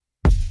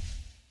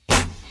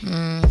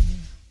Mm,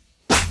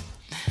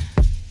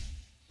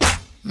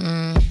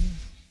 mm.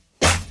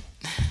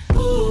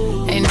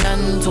 Ain't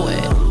nothing to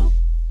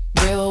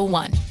it. Real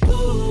one.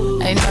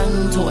 Ain't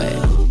nothing to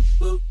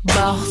it.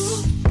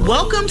 Boss.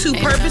 Welcome to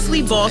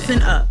Purposely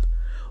Bossing Up,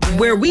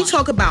 where we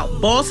talk about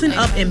bossing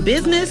up in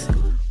business,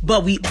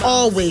 but we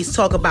always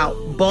talk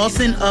about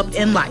bossing up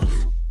in life.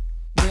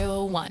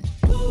 Real one.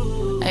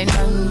 Ain't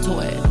nothing to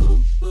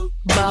it.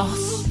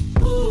 Boss.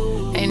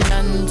 Ain't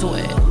nothing to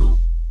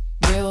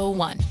it. Real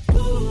one.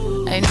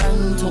 Ain't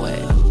nothing to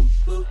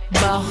it.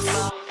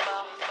 Boss.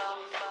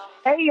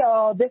 Hey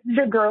y'all, this is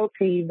your girl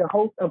T, the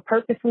host of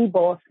Purposely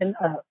Bossing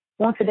Up.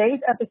 On today's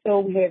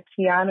episode, we have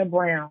Kiana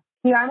Brown.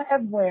 Kiana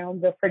F. Brown,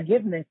 the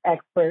forgiveness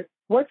expert,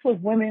 works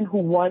with women who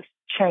want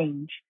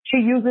change. She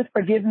uses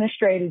forgiveness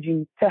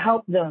strategies to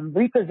help them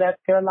repossess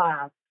their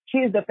lives. She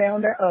is the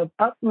founder of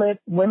Uplift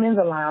Women's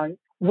Alliance,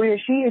 where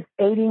she is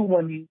aiding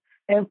women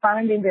in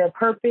finding their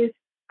purpose,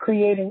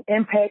 creating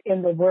impact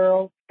in the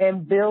world,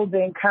 and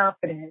building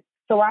confidence.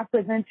 So I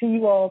present to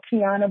you all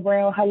Kiana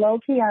Brown. Hello,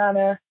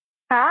 Kiana.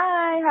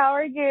 Hi, how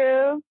are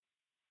you?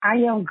 I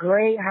am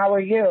great. How are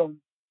you?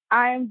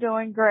 I am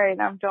doing great.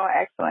 I'm doing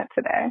excellent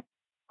today.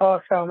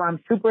 Awesome. I'm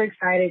super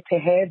excited to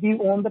have you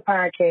on the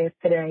podcast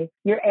today.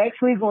 You're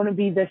actually going to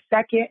be the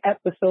second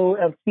episode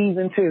of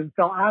season 2.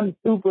 So I'm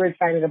super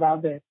excited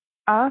about this.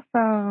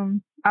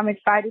 Awesome. I'm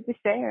excited to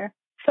share.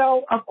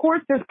 So, of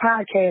course, this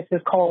podcast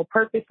is called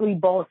Purposely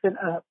Bossing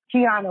Up.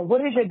 Kiana, what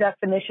is your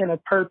definition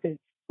of purpose?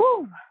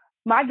 Whew.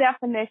 My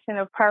definition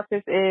of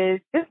purpose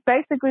is just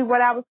basically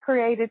what I was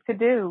created to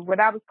do, what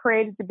I was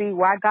created to be,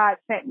 why God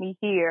sent me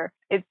here.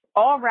 It's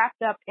all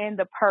wrapped up in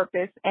the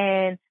purpose.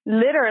 And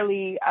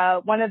literally,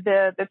 one of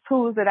the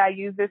tools that I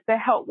use is to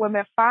help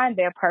women find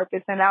their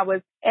purpose. And I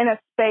was in a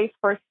space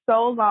for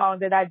so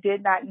long that I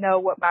did not know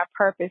what my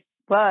purpose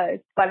was,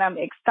 but I'm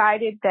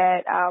excited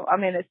that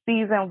I'm in a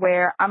season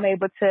where I'm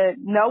able to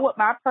know what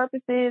my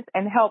purpose is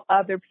and help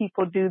other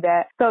people do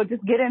that. So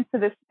just get into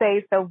the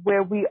space of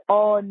where we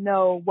all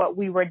know what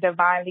we were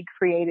divinely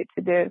created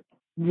to do.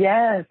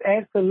 Yes,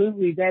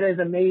 absolutely. That is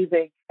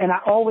amazing. And I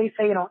always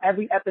say it on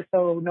every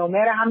episode, no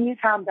matter how many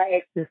times I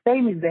ask the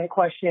same exact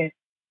question,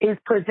 is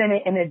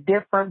presented in a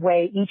different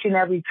way each and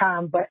every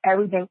time, but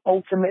everything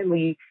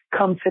ultimately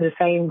comes to the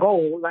same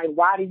goal. Like,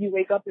 why do you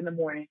wake up in the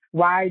morning?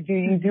 Why do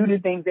you do the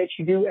things that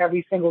you do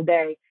every single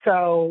day?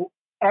 So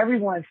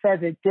everyone says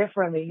it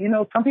differently. You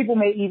know, some people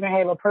may even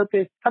have a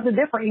purpose, something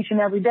different each and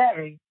every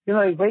day. You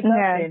know, they wake up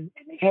and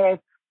they have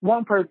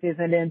one purpose,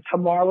 and then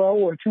tomorrow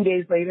or 2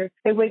 days later,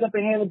 they wake up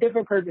and have a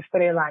different purpose for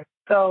their life.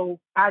 So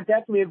I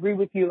definitely agree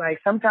with you. Like,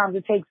 sometimes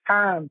it takes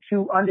time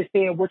to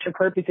understand what your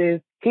purpose is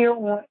here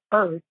on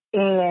earth.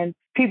 And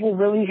people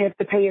really have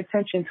to pay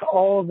attention to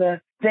all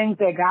the things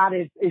that God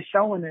is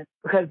showing us,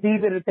 because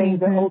these are the things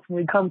that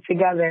ultimately come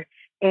together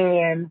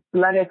and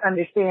let us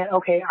understand,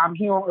 okay, I'm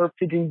here on earth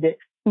to do this.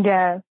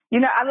 Yeah. You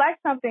know, I like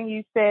something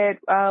you said.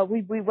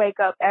 We wake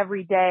up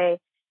every day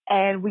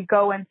and we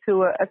go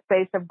into a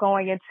space of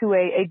going into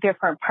a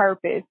different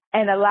purpose.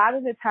 And a lot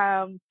of the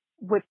time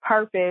with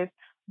purpose,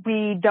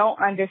 we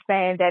don't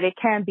understand that it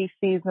can be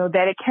seasonal,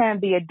 that it can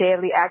be a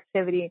daily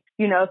activity.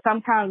 You know,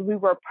 sometimes we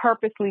were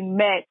purposely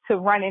meant to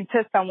run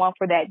into someone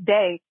for that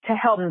day to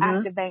help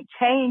activate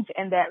change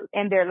in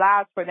their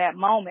lives for that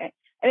moment.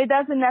 And it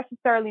doesn't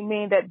necessarily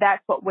mean that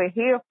that's what we're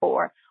here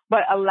for.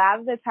 But a lot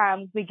of the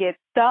times we get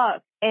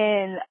stuck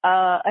in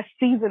a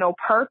seasonal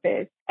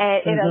purpose,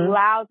 and it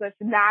allows us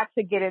not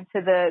to get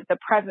into the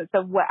presence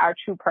of what our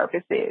true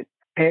purpose is.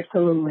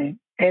 Absolutely.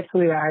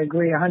 Absolutely. I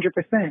agree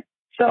 100%.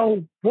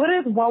 So what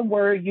is one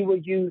word you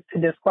would use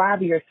to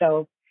describe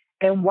yourself,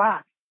 and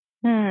why?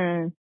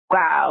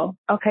 Wow.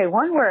 Okay,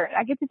 one word.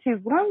 I get to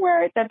choose one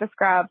word that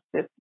describes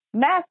this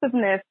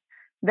massiveness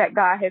that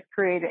God has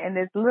created in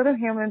this little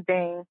human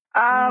being.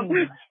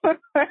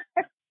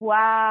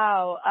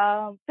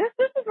 Wow. This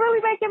is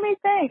really making me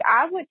think.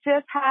 I would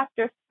just have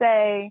to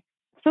say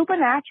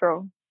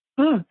supernatural.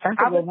 I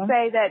would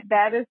say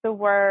that is the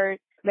word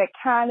that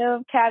kind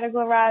of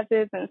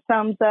categorizes and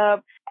sums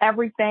up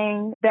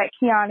everything that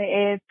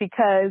Kiana is,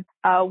 because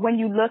when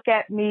you look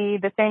at me,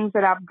 the things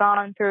that I've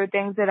gone through,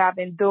 things that I've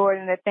endured,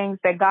 and the things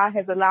that God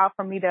has allowed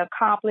for me to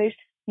accomplish,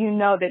 you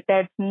know that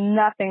that's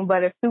nothing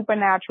but a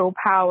supernatural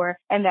power,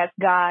 and that's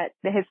God,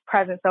 His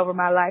presence over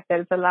my life that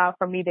has allowed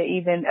for me to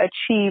even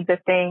achieve the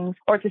things,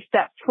 or to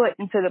step foot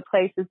into the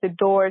places, the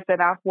doors that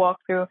I've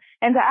walked through,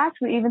 and to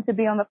actually even to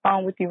be on the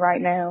phone with you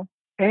right now.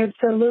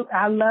 Absolutely.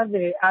 I love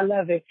it. I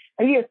love it.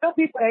 And yeah, some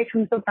people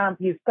actually sometimes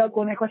get stuck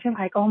on that question,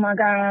 like, oh my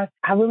God,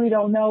 I really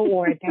don't know,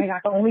 or dang, I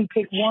can only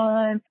pick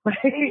one. Yeah,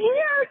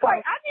 it's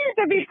like, I need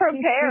to be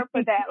prepared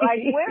for that.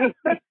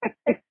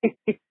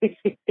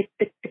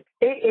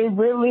 It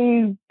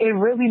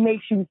really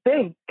makes you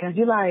think, because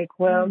you're like,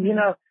 well, you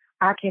know,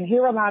 I can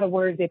hear a lot of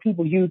words that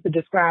people use to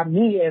describe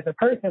me as a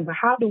person, but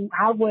how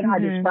would I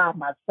describe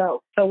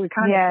myself? So it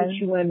kind of puts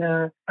you in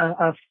a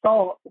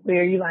thought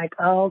where you're like,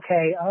 oh,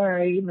 okay, all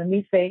right, let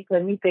me think. Yeah,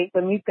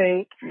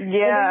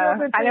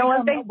 I don't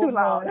want to think too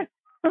long.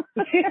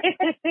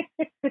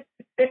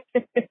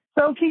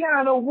 So,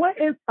 Kiana, what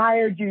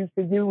inspired you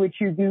to do what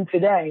you do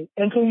today?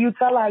 And can you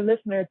tell our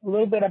listeners a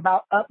little bit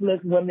about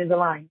Uplift Women's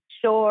Alliance?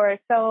 Sure.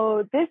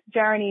 So this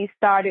journey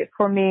started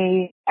for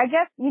me, I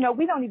guess,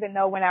 we don't even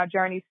know when our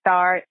journey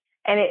starts.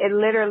 And it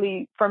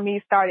literally, for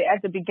me, started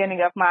at the beginning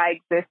of my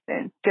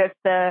existence. Just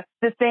the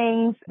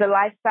things, the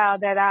lifestyle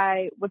that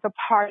I was a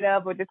part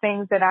of, or the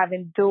things that I've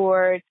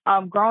endured,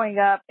 growing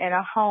up in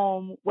a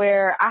home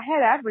where I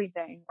had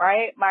everything,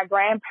 right? My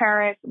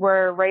grandparents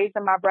were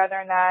raising my brother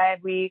and I.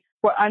 We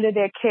were under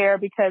their care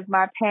because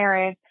my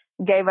parents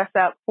gave us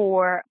up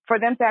for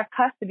them to have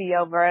custody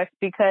over us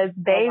because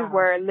they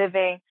were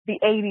living the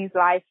 80s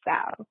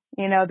lifestyle.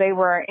 They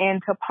were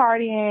into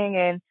partying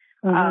and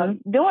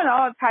doing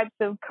all types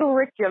of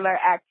curricular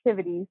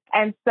activities.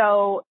 And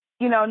so,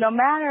 no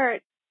matter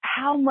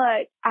how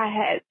much I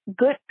had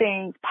good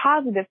things,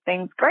 positive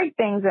things, great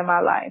things in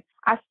my life,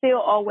 I still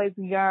always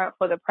yearned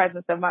for the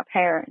presence of my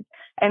parents.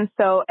 And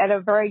so at a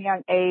very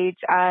young age,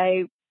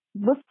 I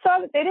was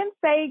told, they didn't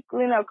say,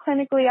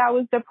 clinically I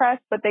was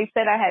depressed, but they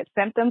said I had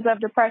symptoms of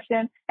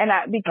depression and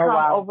I become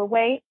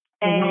overweight.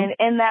 And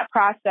in that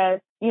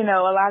process, a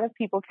lot of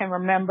people can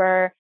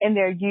remember in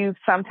their youth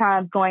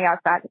sometimes going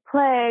outside to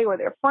play or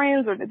their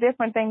friends or the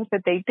different things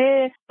that they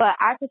did. But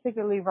I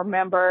particularly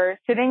remember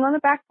sitting on the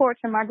back porch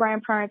in my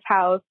grandparents'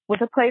 house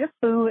with a plate of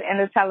food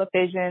and a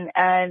television.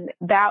 And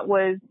that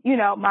was,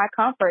 my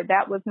comfort.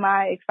 That was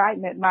my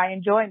excitement, my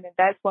enjoyment.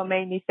 That's what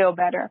made me feel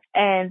better.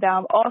 And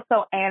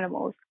also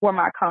animals were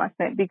my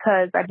constant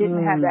because I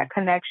didn't have that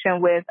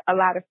connection with a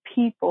lot of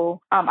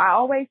people. I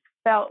always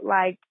felt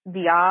like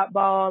the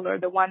oddball or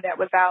the one that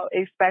was out,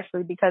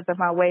 especially because of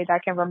my weight. I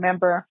can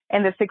remember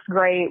in the 6th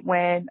grade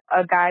when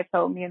a guy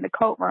told me in the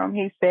coat room,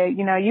 he said,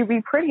 you'd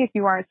be pretty if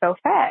you weren't so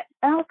fat.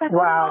 And I was like,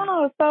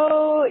 wow.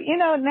 So,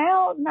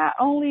 now not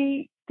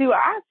only do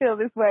I feel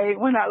this way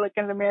when I look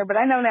in the mirror, but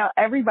I know now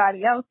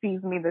everybody else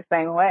sees me the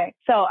same way.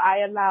 So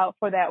I allowed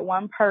for that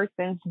one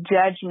person's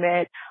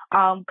judgment,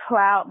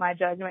 cloud my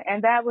judgment.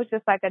 And that was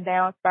just like a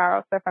down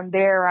spiral. So from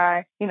there,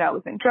 I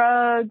was in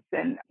drugs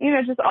and,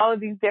 just all of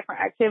these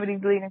different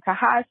activities leading to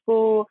high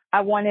school.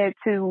 I wanted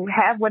to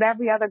have what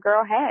every other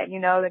girl had,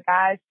 the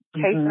guys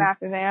chasing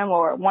after them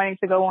or wanting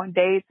to go on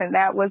dates. And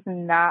that was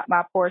not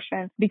my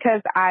portion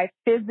because I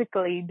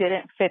physically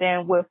didn't fit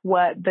in with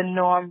what the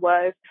norm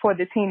was for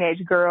the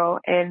teenage girl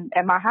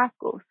at my high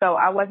school. So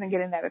I wasn't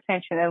getting that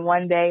attention. And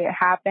one day it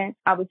happened.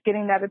 I was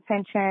getting that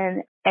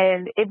attention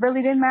and it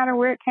really didn't matter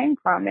where it came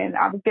from. And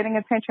I was getting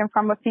attention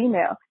from a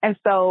female. And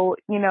so,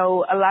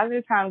 a lot of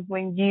the times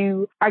when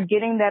you are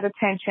getting that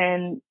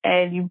attention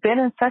and you've been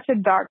in such a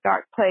dark,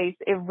 dark place,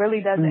 it really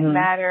doesn't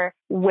matter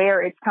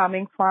where it's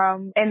coming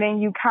from. And then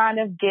you kind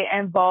of get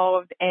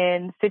involved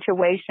in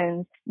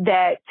situations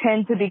that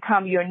tend to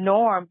become your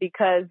norm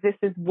because this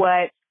is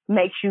what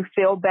makes you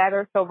feel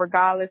better. So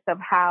regardless of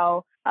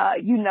how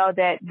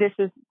that this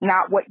is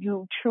not what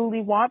you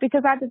truly want,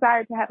 because I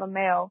desired to have a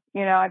male,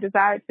 I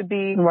desired to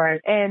be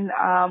in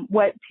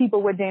what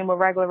people would deem a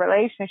regular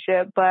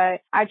relationship,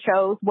 but I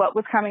chose what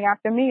was coming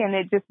after me and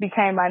it just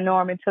became my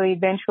norm until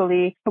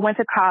eventually I went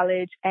to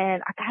college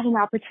and I got an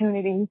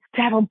opportunity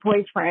to have a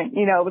boyfriend.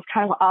 It was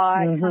kind of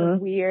odd, kind of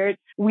weird.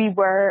 We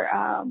were,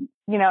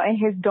 in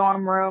his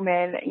dorm room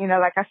and,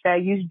 like I said, I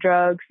used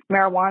drugs.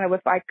 Marijuana was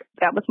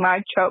that was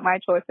my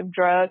choice of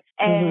drug.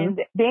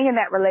 And being in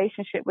that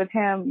relationship with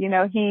him,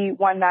 he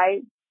one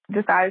night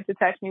decided to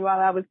touch me while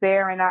I was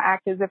there and I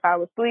acted as if I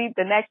was asleep.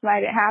 The next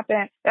night it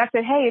happened. I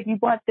said, hey, if you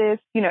want this,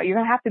 you're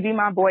going to have to be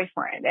my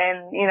boyfriend.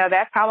 And,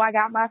 that's how I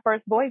got my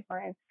first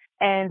boyfriend.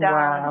 And,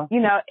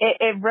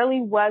 it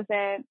really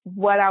wasn't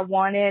what I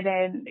wanted.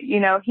 And,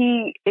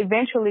 he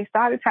eventually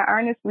started to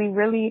earnestly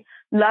really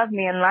love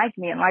me and like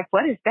me. And like,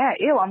 what is that?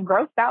 Ew, I'm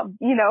grossed out,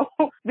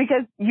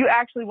 because you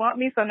actually want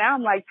me. So now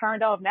I'm like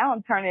turned off. Now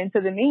I'm turning into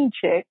the mean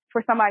chick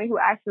for somebody who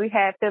actually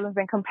had feelings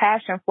and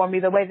compassion for me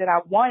the way that I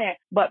wanted.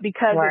 But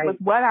because it was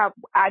what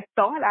I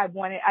thought I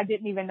wanted, I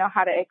didn't even know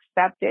how to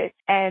accept it.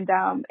 And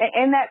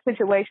in that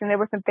situation, there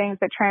were some things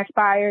that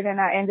transpired and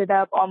I ended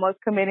up almost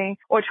committing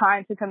or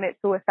trying to commit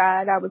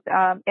suicide. I was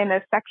in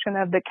a section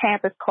of the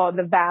campus called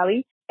the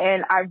Valley.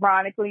 And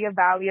ironically, a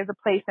valley is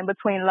a place in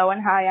between low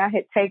and high. I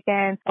had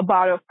taken a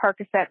bottle of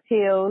Percocet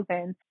pills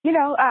and,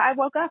 I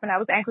woke up and I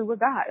was angry with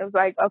God. It was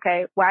like,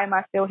 okay, why am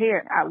I still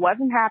here? I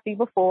wasn't happy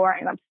before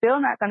and I'm still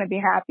not going to be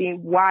happy.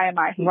 Why am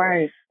I here?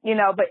 Right.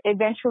 But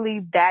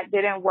eventually that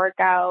didn't work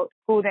out.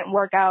 School didn't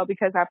work out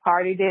because I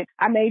partied it.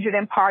 I majored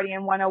in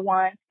partying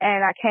 101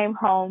 and I came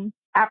home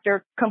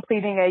after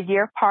completing a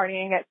year of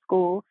partying at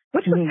school,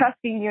 which was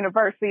Tuskegee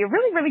University, a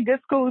really, really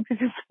good school to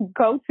just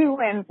go to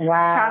and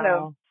kind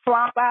of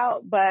flop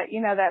out, but,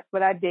 that's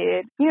what I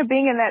did.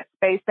 Being in that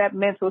space, that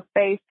mental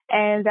space.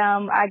 And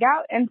I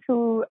got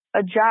into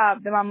a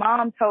job that my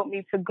mom told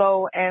me to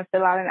go and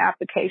fill out an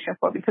application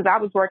for because I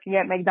was working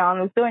at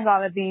McDonald's doing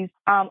all of these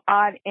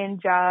odd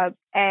end jobs.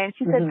 And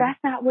she said, that's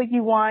not what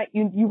you want.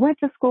 You went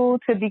to school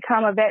to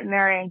become a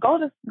veterinarian. Go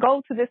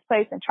to this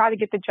place and try to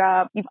get the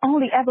job. You've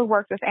only ever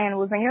worked with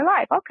animals in your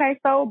life. Okay,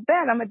 so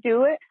bet I'm going to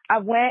do it. I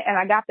went and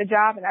I got the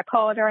job and I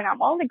called her and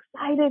I'm all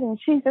excited. And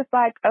she's just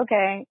like,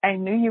 okay, I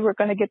knew you were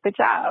going to get the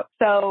job.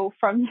 So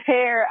from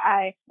there,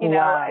 I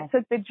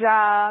took the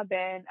job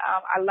and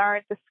I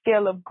learned the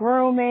skill of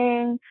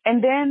grooming.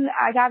 And then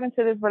I got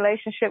into this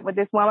relationship with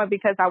this woman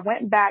because I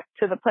went back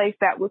to the place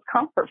that was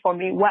comfort for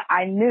me, what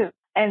I knew.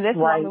 And this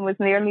woman was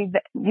nearly,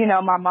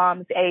 my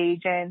mom's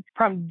age. And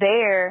from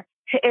there,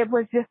 it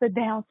was just a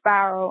down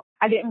spiral.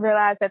 I didn't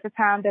realize at the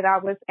time that I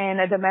was in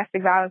a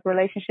domestic violence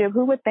relationship.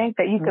 Who would think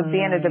that you could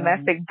be in a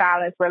domestic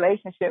violence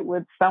relationship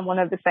with someone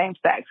of the same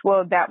sex?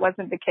 Well, that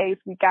wasn't the case.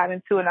 We got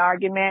into an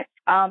argument,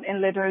 and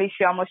literally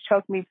she almost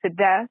choked me to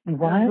death.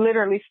 What?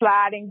 Literally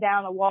sliding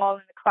down the wall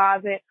in the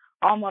closet,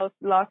 almost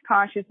lost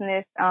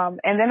consciousness.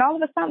 And then all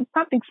of a sudden,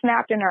 something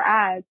snapped in her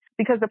eyes.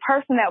 Because the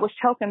person that was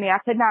choking me, I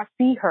could not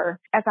see her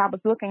as I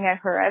was looking at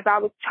her, as I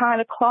was trying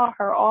to claw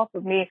her off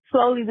of me,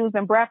 slowly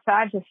losing breath. So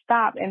I just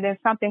stopped and then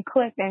something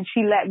clicked and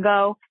she let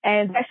go.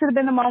 And that should have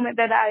been the moment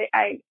that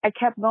I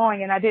kept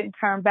going and I didn't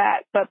turn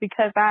back. But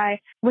because I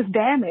was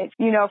damaged,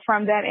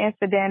 from that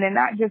incident, and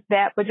not just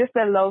that, but just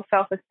the low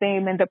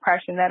self-esteem and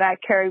depression that I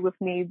carried with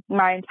me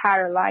my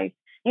entire life,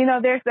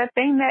 there's that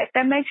thing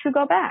that makes you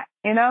go back,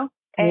 And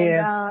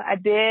I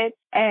did.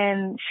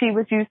 And she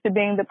was used to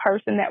being the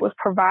person that was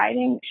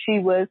providing. She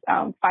was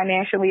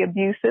financially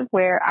abusive,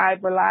 where I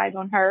relied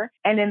on her.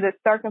 And in the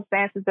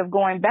circumstances of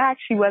going back,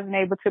 she wasn't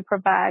able to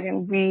provide.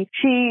 And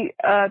she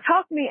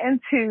talked me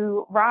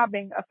into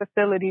robbing a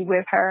facility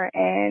with her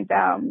and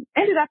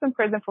ended up in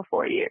prison for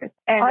 4 years.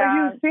 And,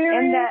 are you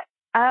serious?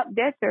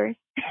 Dead serious.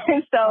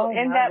 And so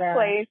in that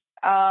place,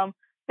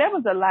 there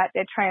was a lot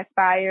that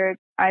transpired.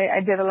 I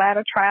did a lot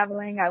of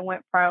traveling. I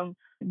went from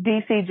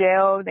DC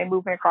jail. They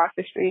moved me across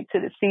the street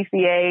to the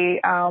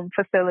CCA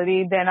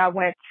facility. Then I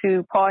went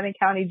to Paulding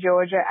County,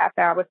 Georgia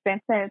after I was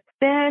sentenced.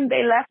 Then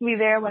they left me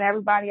there when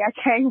everybody I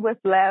came with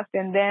left.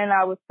 And then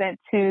I was sent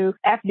to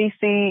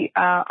FDC.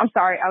 I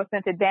was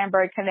sent to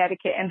Danbury,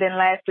 Connecticut. And then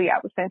lastly, I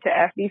was sent to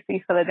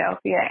FDC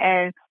Philadelphia.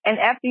 And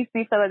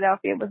FDC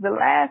Philadelphia was the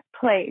last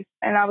place.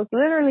 And I was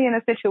literally in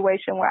a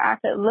situation where I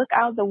could look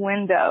out the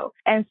window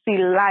and see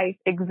life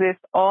exist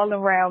all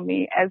around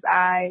me as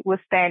I was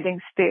standing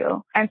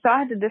still. And so I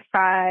had to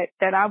decide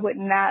that I would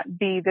not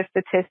be the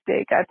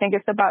statistic. I think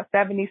it's about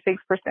 76%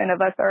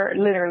 of us are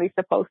literally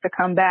supposed to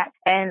come back.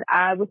 And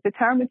I was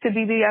determined to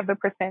be the other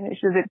percentage,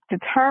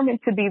 determined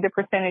to be the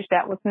percentage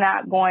that was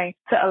not going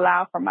to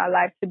allow for my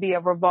life to be a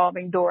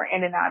revolving door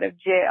in and out of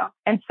jail.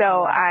 And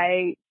so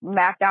I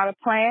mapped out a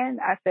plan.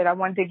 I said I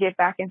wanted to get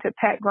back into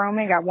pet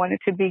grooming. I wanted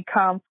to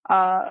become,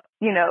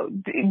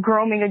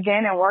 grooming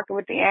again and working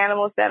with the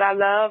animals that I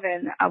love.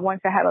 And I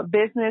wanted to have a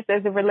business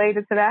as it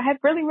related to that. I had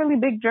really, really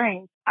big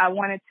dreams. I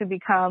wanted to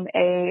become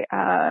a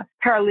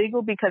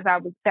paralegal because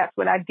that's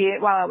what I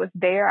did while I was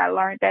there. I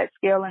learned that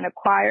skill and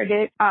acquired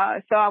it.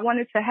 So I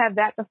wanted to have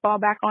that to fall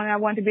back on. I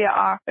wanted to be an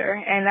author.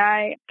 And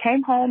I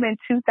came home in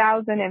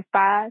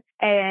 2005,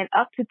 and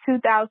up to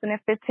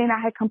 2015,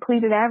 I had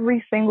completed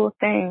every single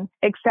thing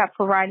except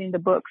for writing the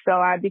book. So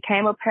I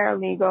became a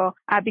paralegal.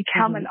 I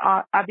become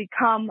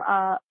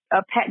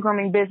a pet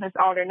grooming business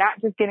owner,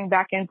 not just getting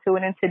back into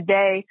it. And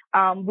today,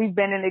 we've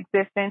been in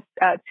existence,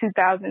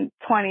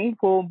 2020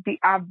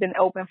 I've been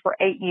open for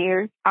 8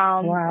 years.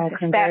 Wow,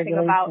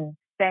 congratulations.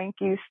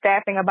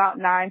 Staffing about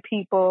 9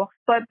 people.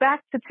 But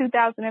back to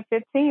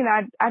 2015,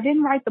 I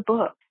didn't write the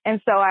book. And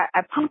so I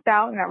pumped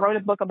out and I wrote a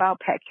book about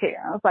pet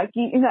care. I was like,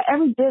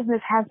 every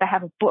business has to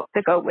have a book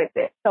to go with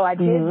it. So I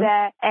did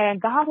that,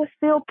 and God was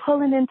still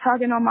pulling and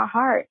tugging on my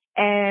heart.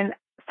 And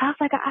so I was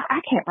like, I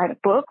can't write a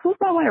book. Who's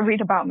going to want to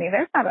read about me?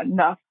 There's not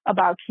enough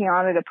about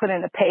Kiana to put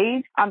in a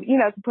page,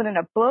 to put in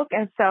a book.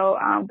 And so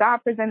God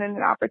presented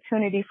an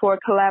opportunity for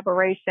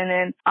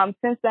collaboration. And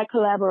since that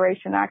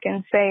collaboration, I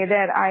can say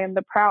that I am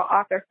the proud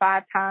author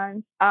 5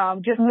 times.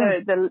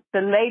 The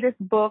latest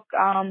book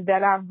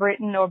that I've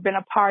written or been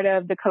a part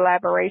of the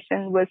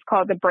collaboration was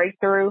called The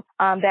Breakthrough,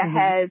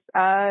 that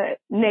has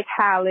Nick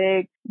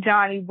Halleck,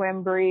 Johnny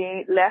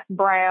Wimbrey, Les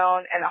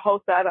Brown, and a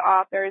host of other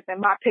authors.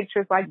 And my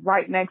picture's like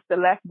right next to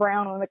Les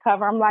Brown on the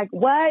cover. I'm like,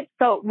 what?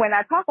 So when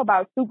I talk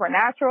about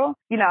supernatural,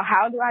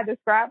 how do I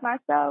describe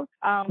myself?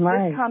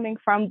 It's coming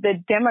from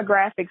the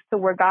demographics to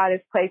where God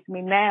has placed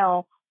me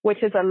now, which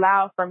has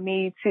allowed for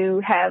me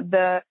to have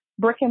the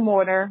brick and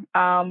mortar,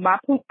 my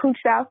Pooch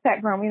Styles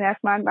Pet Grooming. That's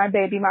my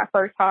baby, my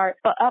first heart.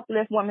 But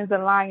Uplift Women's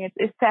Alliance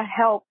is to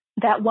help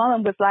that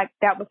woman was like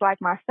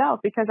myself,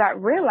 because I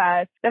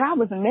realized that I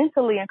was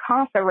mentally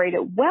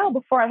incarcerated well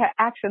before I had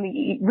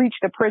actually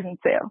reached a prison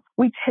cell.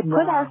 We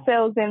put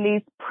ourselves in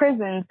these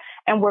prisons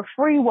and we're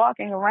free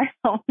walking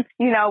around,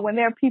 when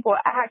there are people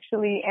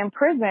actually in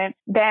prison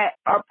that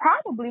are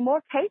probably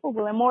more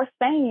capable and more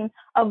sane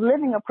of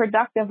living a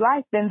productive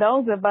life than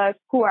those of us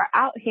who are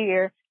out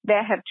here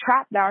that have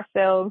trapped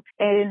ourselves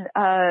in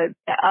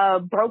a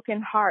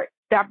broken heart,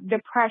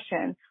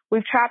 depression.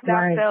 We've trapped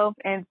ourselves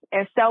in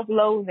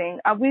self-loathing.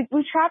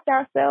 We've trapped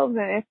ourselves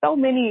in so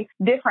many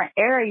different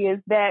areas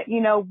that,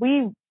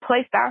 we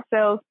placed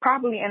ourselves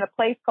probably in a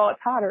place called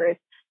Tartarus.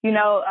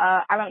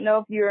 I don't know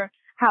if you're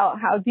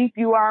how deep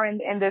you are in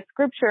the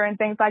scripture and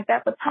things like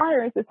that, but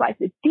Tartarus is like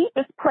the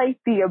deepest place,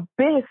 the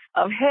abyss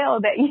of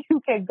hell that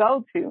you can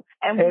go to.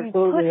 And we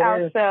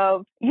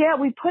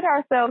put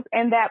ourselves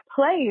in that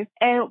place,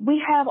 and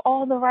we have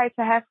all the right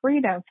to have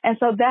freedom. And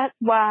so that's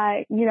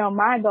why,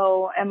 my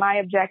goal and my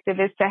objective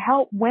is to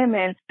help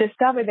women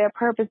discover their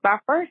purpose by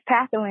first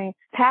tackling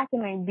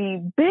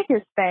the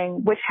biggest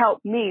thing, which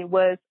helped me,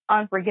 was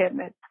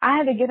unforgiveness. I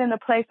had to get in a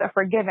place of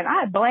forgiving.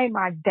 I had blamed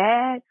my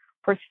dad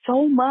for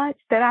so much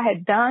that I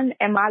had done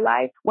in my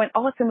life, when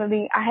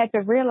ultimately I had to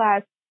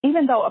realize,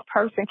 even though a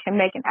person can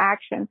make an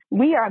action,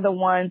 we are the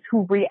ones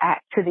who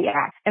react to the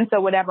act. And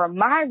so whatever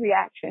my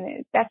reaction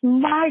is, that's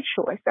my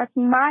choice. That's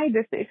my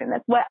decision.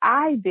 That's what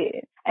I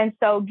did. And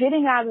so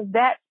getting out of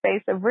that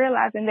space of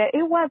realizing that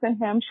it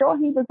wasn't him. Sure,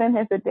 he was in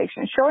his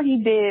addiction. Sure, he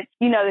did,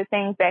 the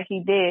things that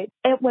he did.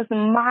 It was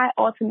my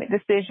ultimate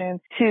decision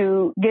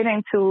to get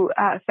into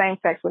a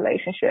same-sex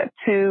relationship,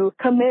 to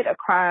commit a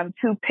crime,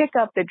 to pick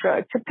up the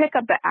drugs, to pick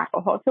up the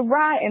alcohol, to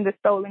ride in the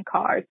stolen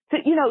cars, to,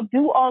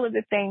 do all of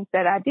the things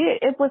that I did.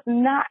 It was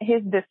not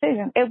his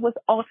decision. It was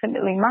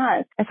ultimately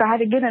mine. And so I had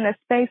to get in a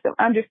space of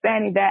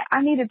understanding that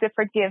I needed to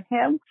forgive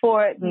him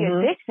for the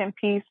addiction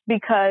piece,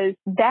 because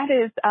that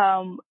is,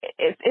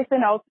 it's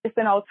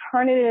an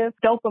alternative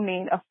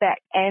dopamine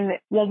effect. And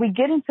when we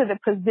get into the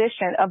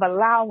position of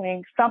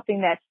allowing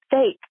something that's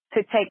fake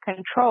to take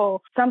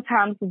control,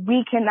 sometimes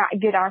we cannot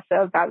get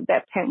ourselves out of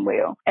that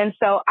pinwheel. And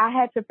so I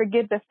had to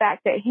forgive the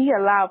fact that he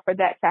allowed for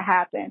that to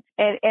happen,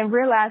 and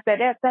realize that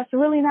that's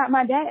really not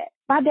my dad.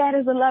 My dad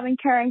is a loving,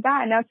 caring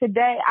guy. Now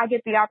today I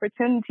get the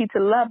opportunity to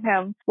love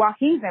him while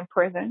he's in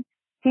prison.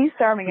 He's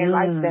serving a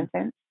life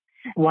sentence.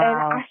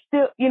 Wow. And I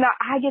still,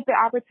 I get the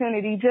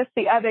opportunity just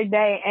the other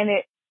day, and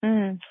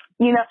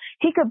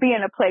he could be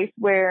in a place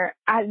where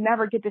I'd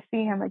never get to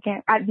see him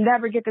again. I'd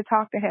never get to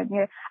talk to him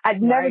again.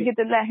 I'd never get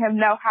to let him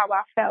know how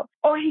I felt.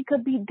 Or he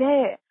could be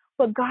dead.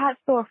 But God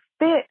saw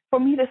fit for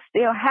me to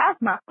still have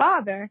my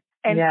father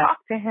and talk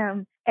to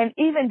him. And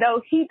even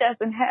though he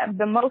doesn't have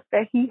the most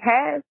that he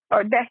has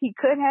or that he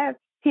could have,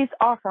 he's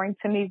offering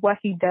to me what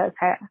he does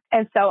have.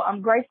 And so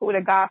I'm grateful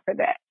to God for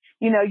that.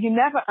 You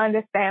never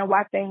understand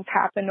why things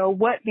happen or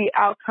what the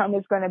outcome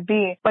is going to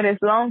be. But as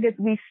long as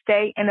we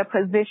stay in a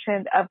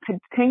position of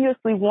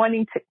continuously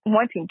wanting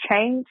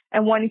change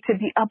and wanting to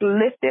be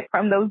uplifted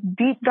from those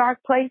deep, dark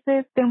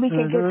places, then we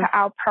can get to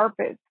our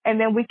purpose. And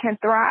then we can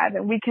thrive,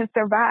 and we can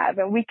survive,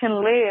 and we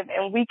can live,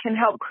 and we can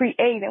help create,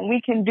 and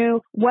we can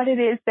do what it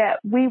is that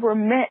we were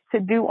meant to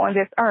do on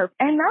this earth,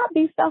 and not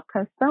be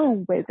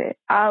self-consumed with it.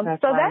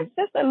 That's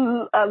just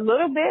a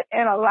little bit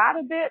and a lot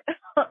of it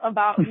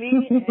about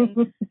me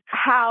and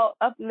how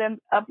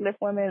Uplift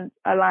Women's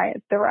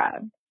Alliance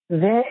thrives.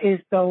 That is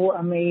so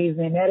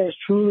amazing. That is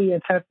truly a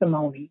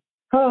testimony.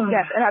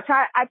 Yes, and I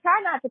try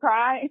not to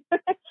cry.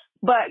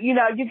 But, you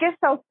get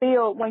so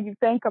filled when you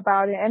think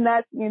about it. And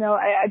that's,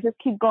 I just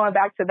keep going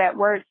back to that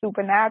word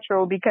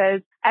supernatural, because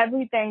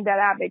everything that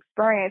I've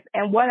experienced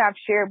and what I've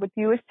shared with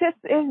you is just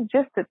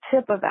the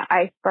tip of the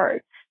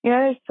iceberg.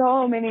 There's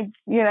so many,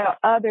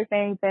 other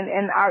things.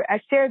 And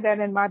I shared that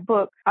in my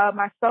book,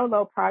 my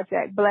solo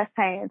project, Blessed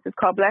Hands. It's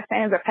called Blessed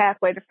Hands, A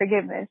Pathway to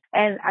Forgiveness.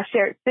 And I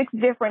shared 6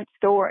 different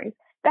stories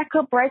that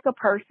could break a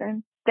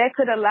person, that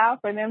could allow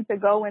for them to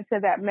go into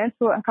that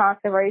mental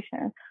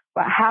incarceration.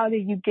 But how do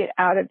you get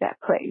out of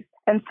that place?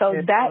 And so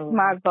that's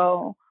my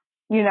goal,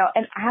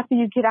 and after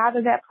you get out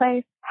of that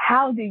place,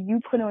 how do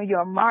you put on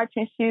your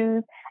marching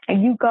shoes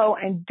and you go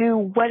and do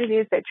what it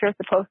is that you're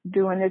supposed to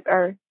do on this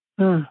earth?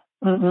 I'm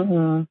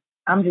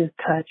just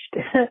touched.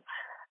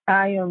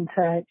 I am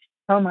touched.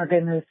 Oh my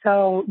goodness.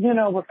 So,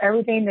 with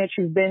everything that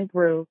you've been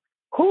through,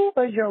 who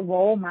was your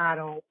role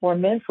model or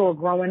mentor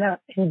growing up,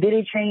 and did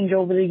it change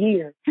over the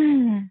years?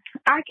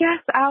 I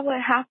guess I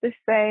would have to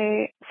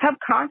say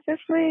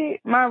subconsciously,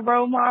 my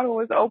role model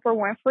was Oprah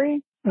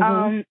Winfrey.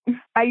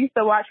 I used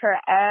to watch her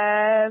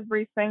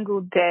every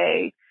single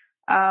day.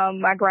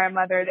 My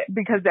grandmother,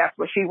 because that's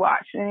what she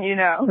watched. And,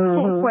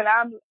 when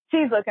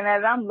she's looking at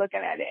it, I'm looking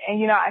at it.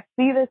 And, I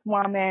see this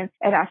woman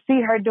and I see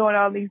her doing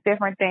all these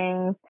different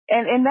things.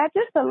 And that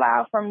just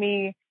allowed for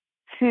me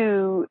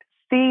to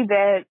see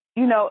that,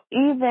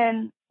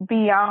 even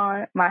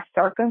beyond my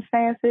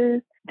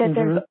circumstances, that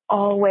there's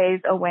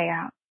always a way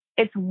out.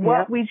 It's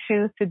what we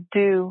choose to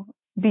do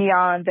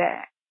beyond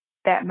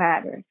that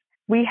matters.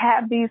 We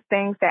have these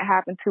things that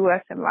happen to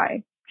us in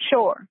life,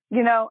 Sure.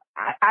 You know,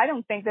 I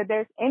don't think that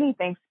there's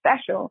anything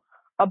special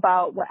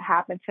about what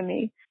happened to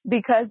me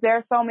because there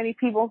are so many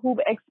people who've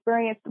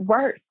experienced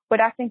worse.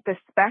 But I think the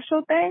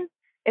special thing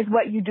is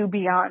what you do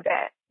beyond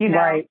that. You know,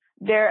 Right.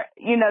 there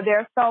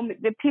are so many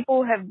the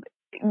people have,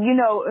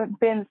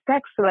 been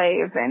sex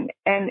slaves and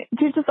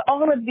just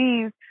all of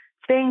these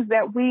things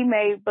that we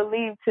may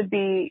believe to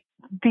be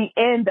the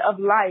end of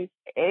life,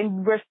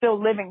 and we're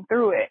still living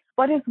through it.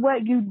 But it's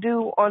what you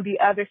do on the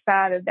other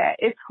side of that.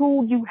 It's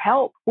who you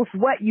help with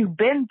what you've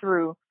been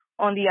through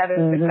on the other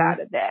side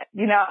of that.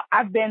 You know,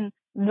 I've been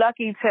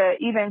lucky to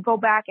even go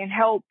back and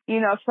help,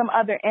 some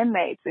other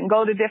inmates and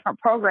go to different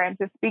programs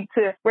and speak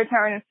to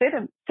returning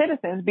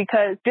citizens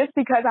because just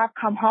because I've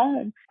come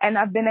home and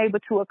I've been able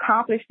to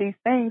accomplish these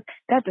things,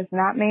 that does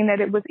not mean that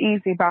it was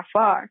easy by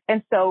far.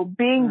 And so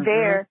being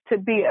there to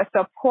be a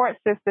support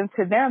system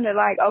to them, they're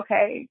like,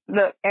 okay,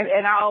 look,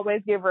 and I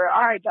always give her,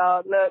 all right,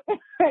 dog, look,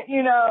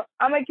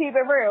 I'm going to keep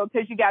it real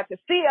because you got your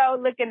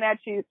CO looking at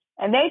you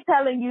and they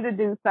telling you to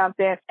do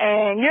something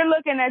and you're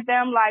looking at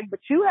them like, but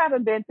you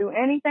haven't been through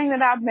anything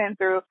that I've been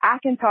through. I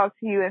can talk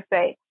to you and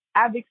say,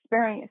 I've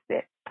experienced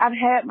it. I've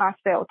had my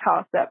cell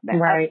tossed up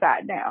and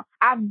upside down.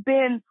 I've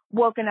been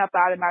woken up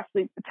out of my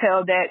sleep to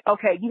tell that,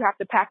 okay, you have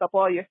to pack up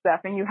all your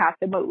stuff and you have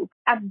to move.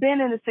 I've been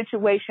in a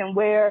situation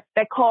where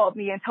they called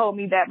me and told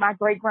me that my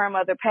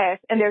great-grandmother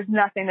passed and there's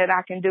nothing that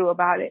I can do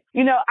about it.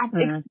 I've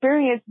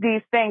experienced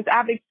these things.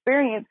 I've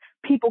experienced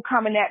people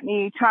coming at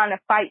me trying to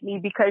fight me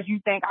because you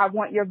think I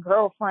want your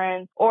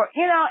girlfriend or,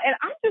 and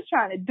I'm just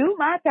trying to do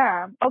my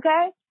time,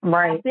 okay?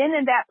 Right. I've been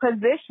in that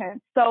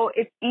position. So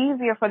it's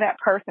easier for that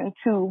person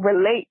to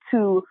relate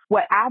to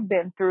what I've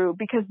been through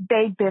because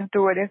they've been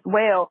through it as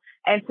well.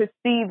 And to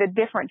see the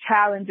different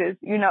challenges,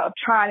 of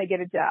trying to get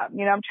a job.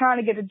 I'm trying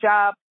to get a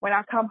job when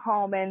I come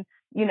home and,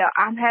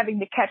 I'm having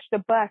to catch the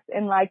bus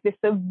in like the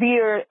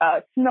severe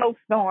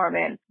snowstorm.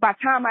 And by the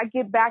time I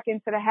get back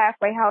into the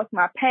halfway house,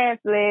 my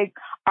pants legs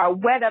are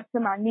wet up to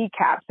my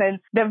kneecaps. And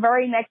the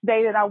very next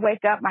day that I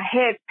wake up, my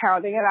head's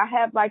pounding and I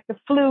have like the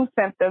flu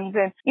symptoms.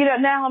 And,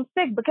 now I'm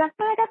sick, but guess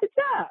what? I got the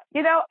job,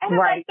 and at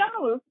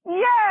McDonald's.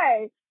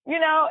 Yay!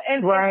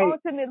 And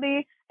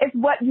ultimately it's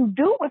what you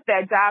do with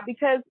that job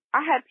because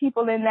I had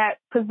people in that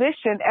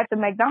position at the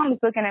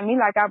McDonald's looking at me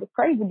like I was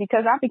crazy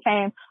because I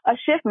became a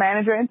shift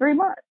manager in 3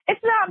 months.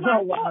 It's not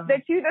my fault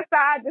that you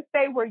decide to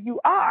stay where you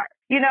are,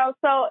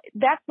 so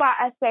that's why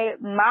I say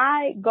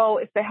my goal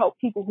is to help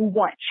people who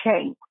want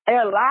change. There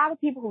are a lot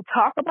of people who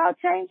talk about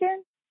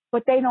changing,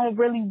 but they don't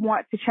really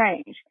want to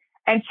change.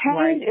 And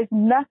change is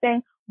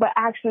nothing but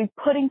actually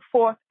putting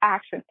forth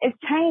action. It's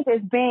change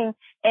is being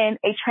in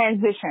a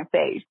transition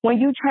phase. When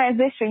you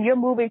transition, you're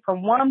moving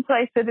from one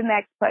place to the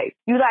next place.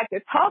 You like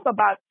to talk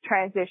about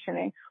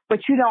transitioning,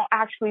 but you don't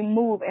actually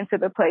move into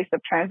the place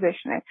of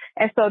transitioning.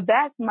 And so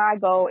that's my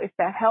goal, is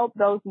to help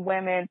those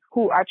women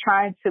who are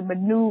trying to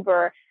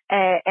maneuver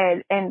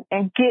and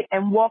get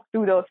and walk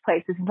through those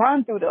places,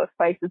 run through those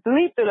places,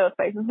 leap through those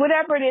places,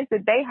 whatever it is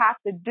that they have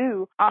to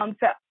do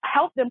to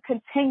help them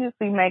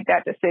continuously make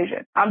that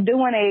decision. I'm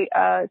doing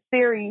a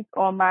series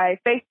on my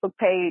Facebook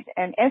page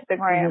and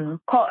Instagram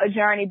called A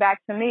Journey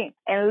Back to Me.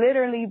 And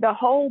literally the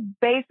whole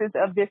basis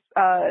of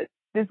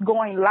this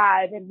going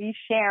live and me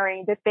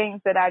sharing the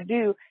things that I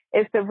do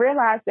is to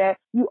realize that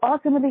you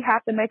ultimately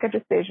have to make a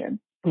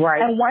decision.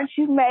 Right. And once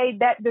you've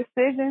made that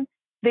decision,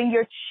 then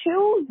you're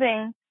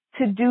choosing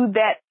to do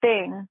that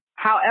thing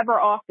however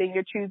often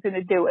you're choosing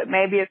to do it.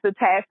 Maybe it's a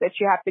task that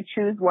you have to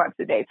choose once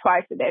a day,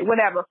 twice a day,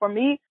 whatever. For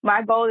me,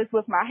 my goal is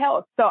with my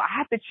health. So I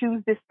have to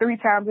choose this 3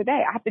 times a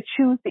day. I have to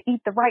choose to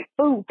eat the right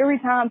food 3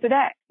 times a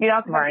day.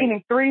 I'm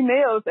eating 3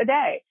 meals a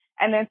day.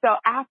 And then so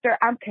after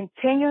I'm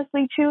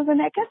continuously choosing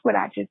that, guess what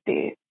I just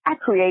did? I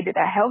created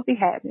a healthy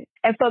habit.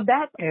 And so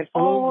that's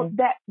all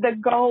that the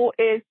goal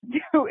is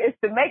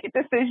to make a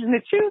decision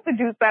to choose to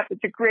do something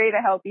to create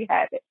a healthy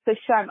habit, to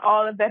shun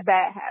all of the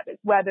bad habits,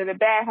 whether the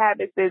bad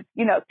habits is,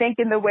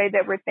 thinking the way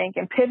that we're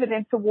thinking,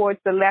 pivoting towards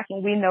the left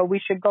when we know we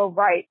should go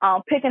right,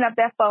 picking up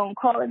that phone,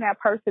 calling that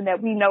person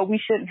that we know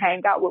we shouldn't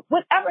hang out with,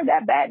 whatever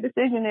that bad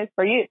decision is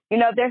for you.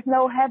 There's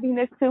no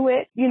heaviness to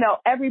it.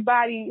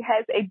 Everybody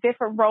has a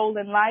different role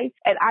in life,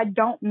 and I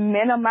don't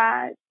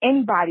minimize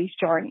anybody's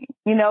journey,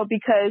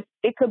 because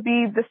it could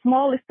be the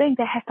smallest thing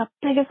that has the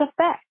biggest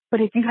effect. But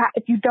if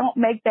you don't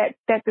make that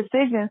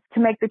decision to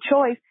make the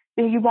choice,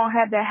 then you won't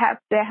have that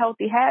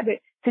healthy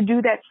habit to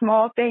do that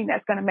small thing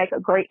that's going to make a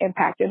great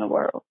impact in the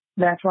world.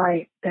 That's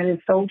right. That is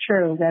so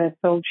true. That is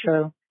so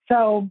true.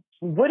 So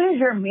what is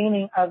your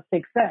meaning of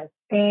success?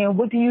 And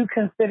what do you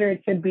consider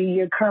to be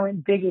your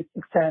current biggest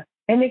success?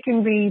 And it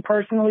can be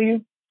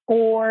personally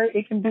or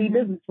it can be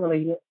business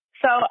related.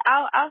 So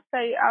I'll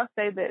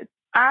say this.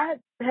 I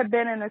have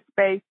been in a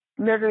space,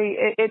 literally,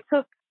 it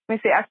took,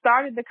 I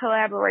started the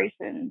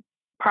collaboration,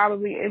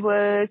 probably it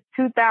was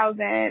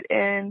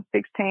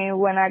 2016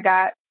 when I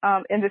got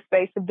in the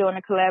space of doing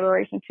a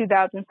collaboration,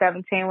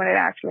 2017 when it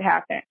actually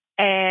happened.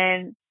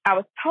 And I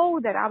was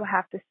told that I would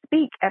have to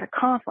speak at a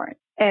conference.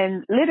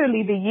 And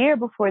literally the year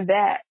before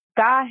that,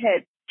 God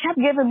had kept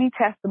giving me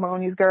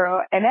testimonies,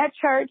 girl. And at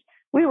church,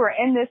 we were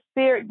in this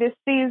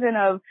season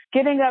of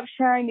getting up,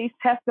 sharing these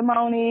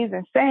testimonies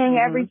and saying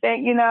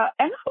everything, you know.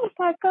 And I was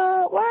like,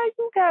 why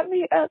you got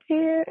me up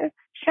here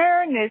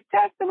sharing this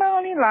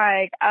testimony?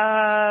 Like,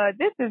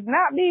 this is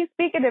not me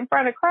speaking in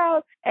front of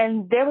crowds.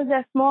 And there was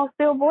that small,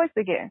 still voice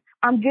again.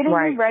 I'm getting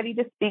you ready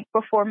to speak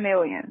before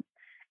millions.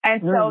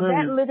 And so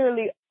that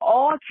literally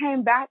all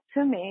came back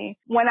to me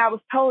when I was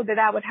told that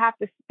I would have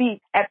to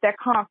speak at that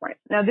conference.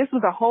 Now, this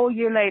was a whole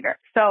year later.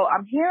 So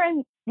I'm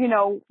hearing, you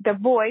know, the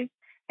voice,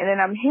 and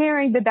then I'm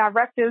hearing the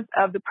directives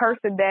of the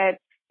person that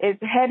is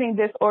heading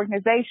this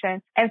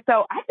organization. And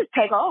so I just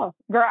take off.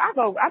 Girl,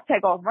 I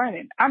take off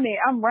running. I mean,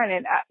 I'm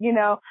running. You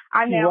know,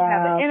 I now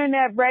have an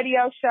internet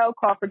radio show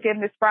called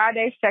Forgiveness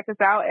Fridays. Check us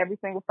out every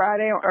single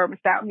Friday on Urban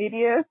Stout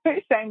Media.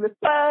 Shameless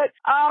plug.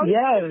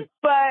 Yes.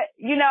 But,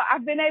 you know,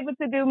 I've been able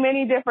to do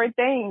many different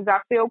things. I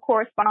still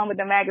correspond with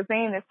the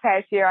magazine. This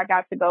past year, I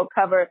got to go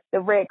cover the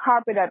red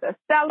carpet at the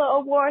Stella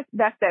Awards.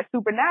 That's that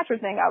supernatural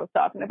thing I was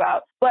talking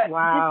about. But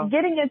just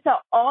getting into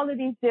all of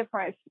these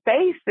different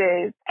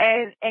spaces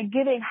and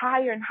getting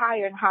higher and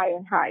higher and higher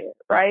and higher,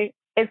 right?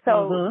 And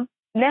so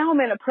now I'm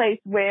in a place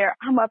where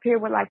I'm up here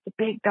with like the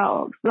big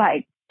dogs,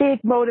 like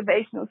big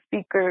motivational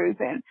speakers,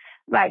 and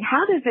like,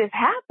 how does this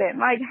happen?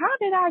 Like, how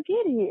did I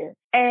get here?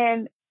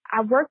 And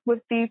I work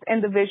with these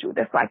individuals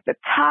that's like the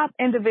top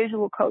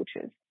individual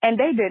coaches, and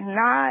they did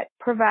not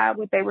provide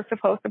what they were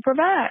supposed to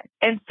provide.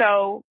 And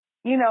so,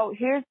 you know,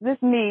 here's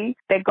this me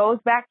that goes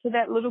back to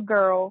that little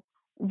girl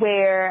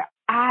where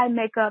I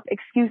make up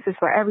excuses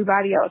for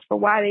everybody else for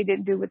why they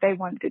didn't do what they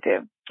wanted to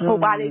do, or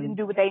why they didn't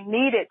do what they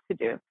needed to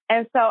do.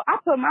 And so I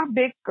put my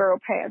big girl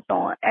pants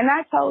on, and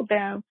I told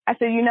them, I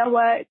said, you know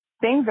what?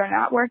 Things are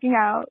not working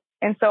out.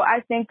 And so I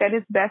think that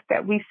it's best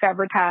that we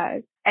sever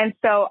ties. And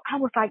so I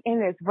was like in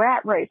this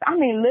rat race. I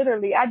mean,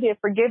 literally, I did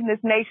Forgiveness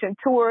Nation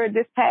tour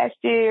this past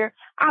year.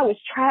 I was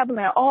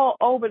traveling all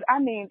over. I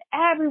mean,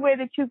 everywhere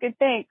that you could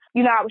think,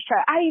 you know, I was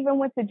traveling. I even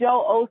went to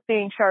Joel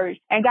Osteen Church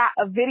and got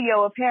a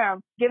video of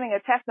him giving a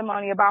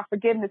testimony about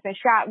forgiveness and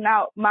shouting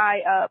out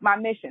my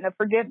mission of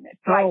forgiveness.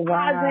 Like,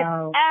 I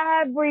went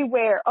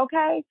everywhere,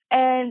 okay?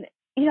 And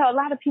you know, a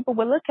lot of people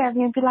would look at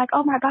me and be like,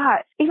 oh my God,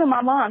 even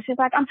my mom, she's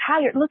like, I'm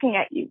tired looking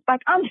at you. Like,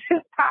 I'm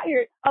just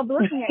tired of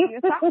looking at you.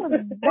 So I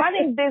was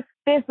running this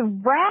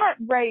rat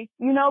race,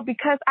 you know,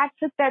 because I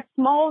took that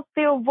small,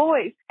 still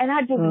voice and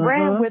I just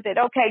ran with it.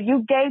 Okay,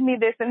 you gave me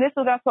this and this is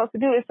what I'm supposed to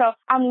do. And so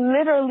I'm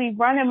literally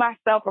running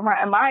myself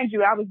around. And mind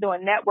you, I was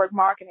doing network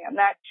marketing. I'm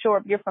not sure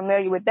if you're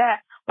familiar with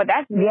that, but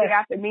that's meeting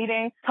after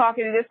meeting,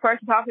 talking to this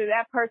person, talking to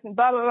that person,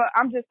 blah, blah, blah.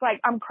 I'm just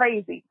like, I'm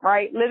crazy,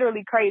 right?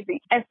 Literally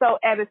crazy. And so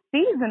at a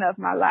season of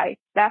my life,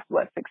 that's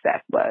what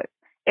success was.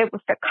 It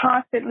was to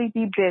constantly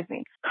be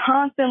busy,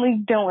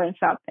 constantly doing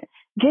something,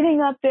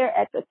 getting up there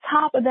at the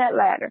top of that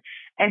ladder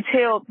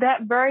until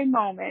that very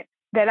moment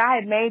that I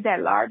had made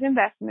that large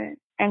investment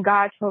and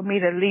God told me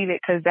to leave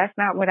it because that's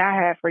not what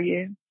I have for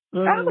you.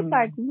 I was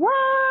like,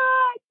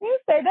 what? You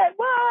say that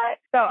what?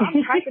 So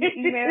I'm typing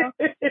the email.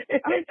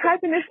 I'm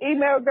typing this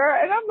email, girl,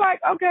 and I'm like,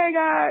 okay,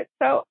 God,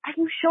 so are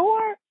you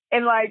sure?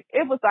 And like,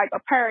 it was like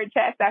a parent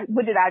chat.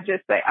 What did I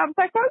just say? I was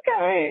like,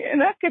 okay.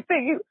 And I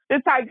continue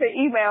to type the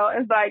email.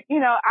 It's like, you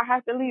know, I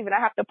have to leave and I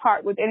have to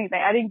part with anything.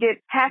 I didn't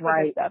get half of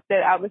the stuff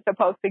that I was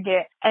supposed to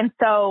get. And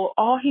so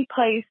all he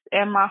placed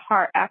in my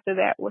heart after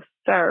that was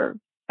serve.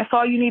 That's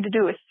all you need to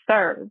do is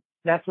serve.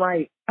 That's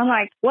right. I'm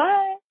like,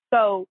 what?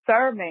 So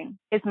serving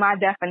is my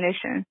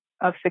definition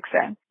of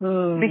success.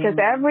 Because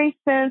ever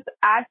since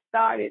I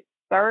started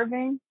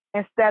serving,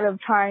 instead of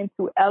trying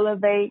to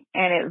elevate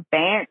and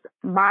advance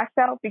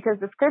myself, because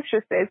the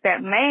scripture says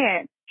that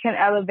man can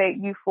elevate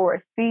you for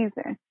a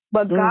season,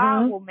 but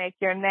God will make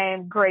your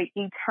name great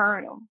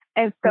eternal.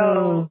 And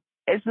so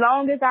as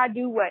long as I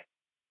do what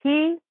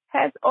he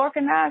has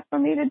organized for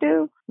me to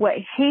do, what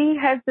he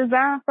has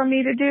designed for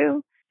me to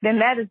do, then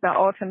that is the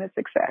ultimate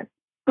success.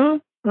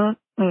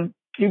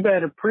 You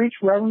better preach,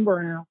 Reverend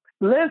Brown.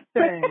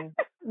 Listen,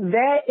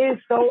 that is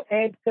so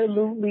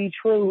absolutely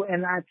true.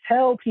 And I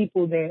tell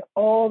people that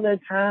all the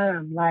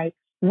time. Like,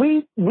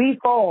 we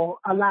fall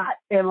a lot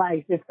in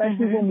life,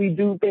 especially when we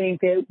do things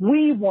that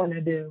we want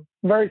to do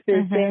versus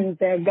things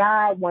that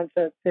God wants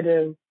us to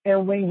do.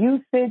 And when you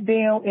sit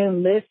down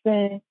and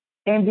listen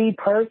and be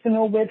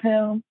personal with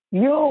him,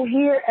 you'll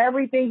hear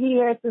everything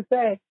he has to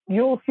say.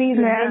 You'll see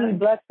the many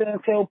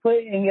blessings he'll put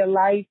in your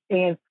life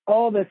and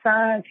all the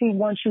signs he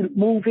wants you to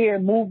move here,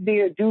 move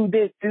there, do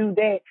this, do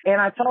that.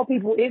 And I tell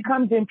people it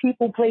comes in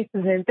people, places,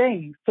 and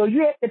things. So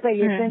you have to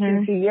pay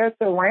attention to your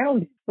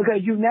surroundings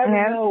because you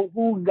never know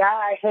who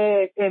God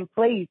has in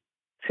place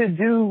to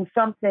do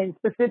something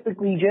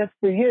specifically just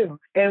for you.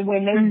 And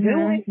when they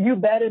do it, you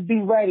better be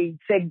ready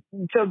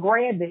to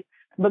grab it.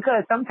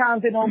 Because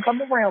sometimes it don't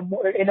come around.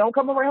 It don't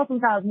come around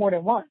sometimes more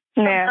than once.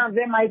 Sometimes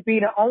it might be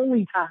the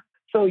only time.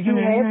 So you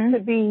have to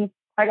be,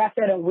 like I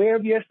said, aware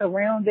of your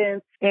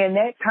surroundings. And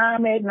that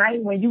time at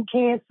night when you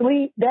can't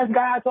sleep, that's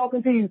God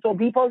talking to you. So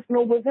be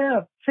personal with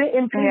him. Sit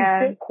in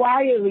peace, sit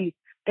quietly,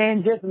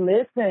 and just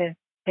listen.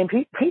 And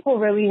people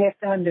really have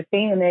to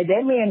understand that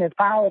man is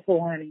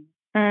powerful, honey.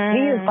 He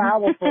is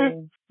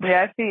powerful.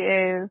 Yes, he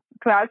is.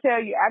 So I'll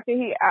tell you, after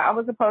I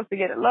was supposed to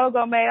get a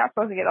logo made. I was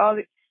supposed to get all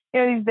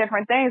these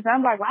different things. And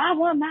I'm like, well, I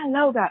want my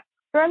logo.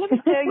 Girl, let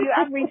me tell you,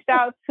 I reached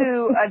out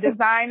to a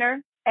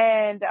designer.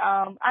 And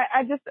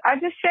I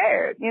just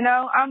shared,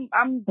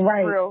 I'm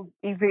right. real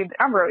easy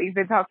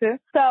to talk to.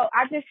 So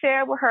I just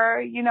shared with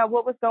her,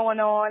 what was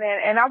going on,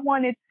 and I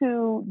wanted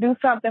to do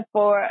something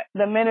for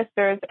the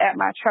ministers at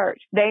my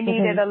church. They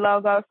needed a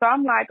logo, so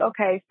I'm like,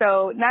 okay,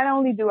 so not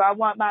only do I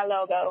want my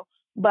logo,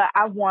 but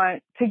I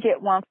want to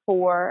get one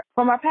for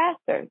my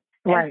pastors.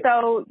 Right. And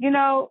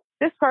so,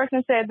 this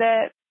person said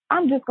that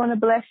I'm just going to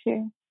bless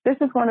you. This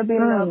is going to be a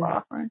love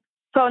offering.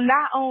 So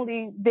not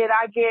only did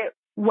I get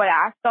what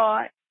I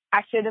thought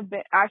I should have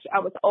been, I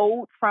was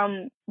owed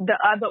from the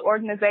other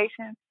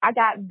organization. I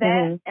got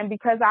that. And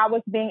because I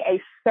was being a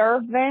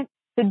servant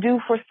to do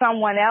for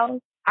someone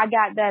else, I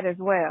got that as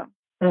well.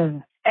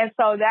 And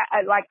so that,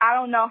 I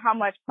don't know how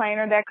much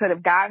plainer that could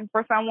have gotten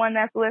for someone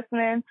that's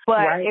listening,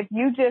 but if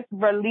you just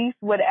release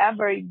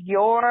whatever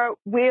your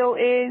will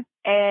is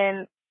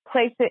and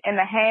place it in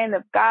the hand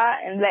of God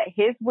and let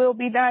his will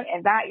be done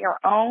and not your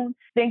own,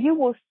 then you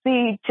will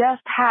see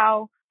just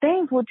how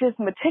things will just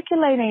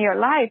matriculate in your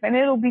life, and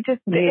it'll be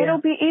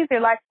easier.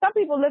 Like, some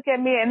people look at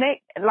me and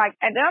and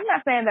I'm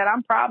not saying that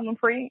I'm problem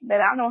free, that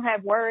I don't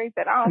have worries,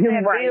 that I don't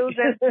have bills,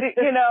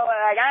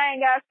 I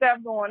ain't got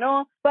stuff going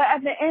on. But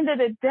at the end of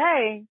the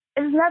day,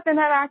 it's nothing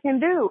that I can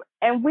do.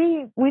 And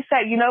we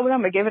say, you know what,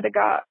 I'm going to give it to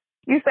God.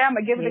 You say, I'm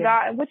going to give it to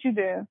God, and what you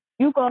do?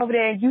 You go over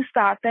there and you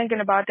start thinking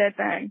about that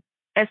thing.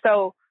 And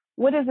so,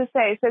 what does it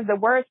say? It says the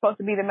word's supposed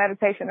to be the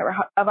meditation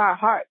of our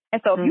heart.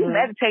 And so if you're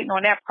meditating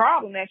on that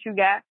problem that you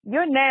got,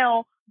 you're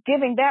now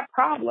giving that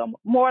problem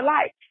more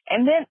life.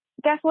 And then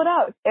guess what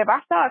else? If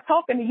I start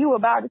talking to you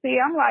about it, see,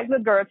 I'm like,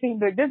 look, girl, see,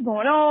 look, this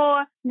going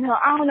on.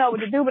 I don't know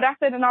what to do, but I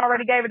said and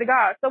already gave it to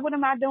God. So what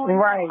am I doing?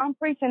 Right. I'm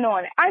preaching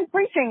on it. I'm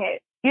preaching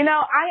it.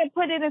 I have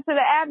put it into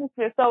the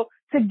atmosphere. So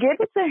to give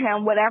it to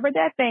him, whatever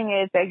that thing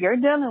is that you're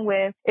dealing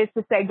with, is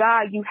to say,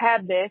 God, you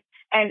have this.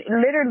 And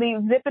literally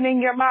zipping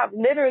in your mouth,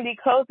 literally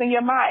closing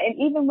your mind. And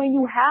even when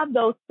you have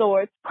those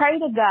thoughts, pray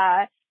to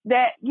God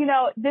that,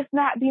 this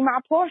not be my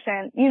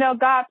portion.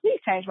 God, please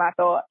change my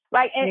thought.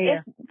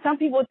 Some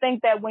people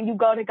think that when you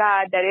go to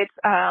God that it's,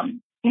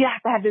 you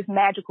have to have this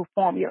magical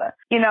formula.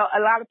 A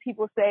lot of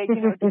people say,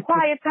 do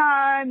quiet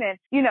time and,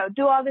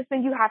 do all this,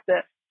 and you have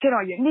to get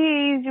on your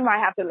knees. You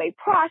might have to lay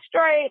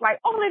prostrate, like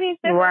all of these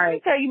things. Let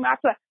me tell you my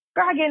son,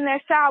 girl, I get in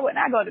that shower and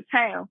I go to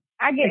town.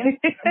 I get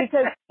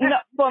because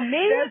for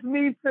me, that's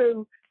me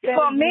too.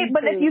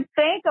 But if you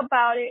think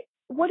about it,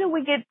 where do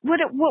we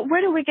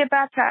get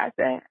baptized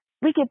at?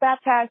 We get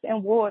baptized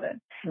in water.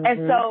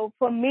 And so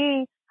for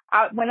me,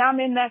 when I'm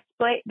in that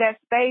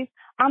space,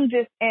 I'm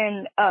just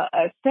in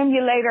a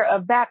simulator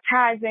of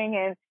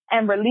baptizing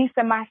and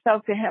releasing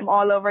myself to him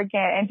all over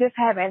again, and just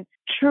having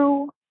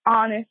true,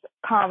 honest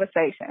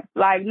conversation.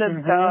 Like,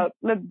 look, dog,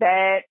 look,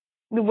 dad.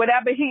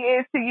 Whatever he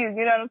is to you,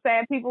 you know what I'm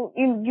saying? People,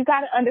 you got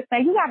to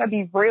understand, you got to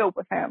be real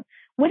with him.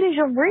 What is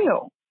your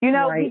real?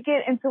 We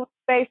get into a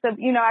space of,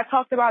 I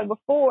talked about it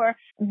before,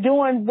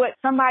 doing what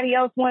somebody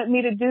else wanted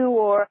me to do,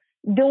 or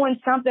doing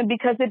something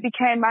because it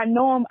became my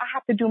norm. I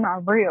have to do my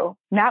real,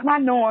 not my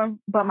norm,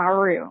 but my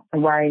real.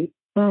 Right.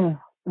 Yeah,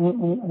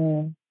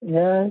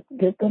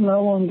 get to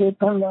know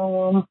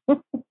him.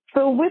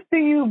 So what do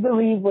you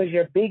believe was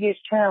your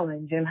biggest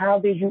challenge, and how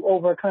did you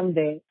overcome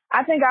that?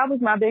 I think I was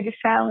my biggest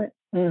challenge.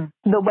 The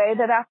way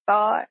that I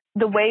thought,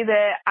 the way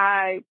that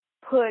I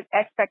put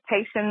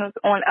expectations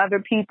on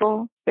other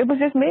people, it was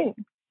just me.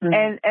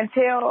 And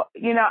until,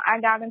 I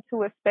got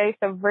into a space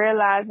of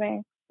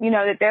realizing,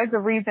 that there's a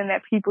reason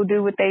that people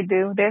do what they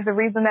do. There's a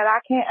reason that I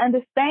can't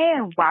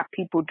understand why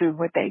people do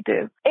what they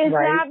do. It's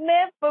not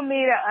meant for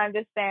me to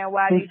understand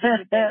why they do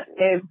what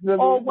they do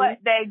or what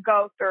they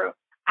go through.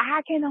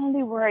 I can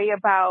only worry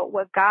about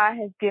what God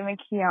has given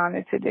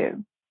Kiana to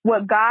do,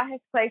 what God has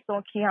placed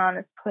on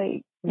Kiana's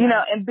plate.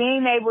 And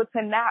being able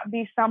to not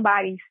be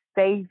somebody's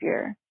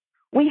savior.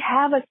 We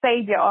have a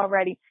savior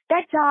already.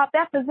 That job,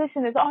 that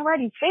position is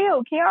already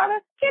filled.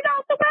 Kiana, get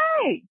out the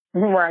way.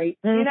 Right.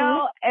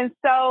 And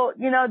so,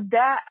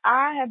 that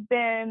I have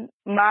been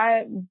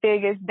my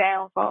biggest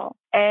downfall,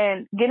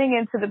 and getting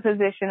into the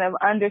position of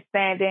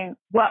understanding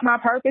what my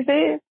purpose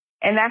is,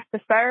 and that's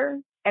to serve,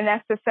 and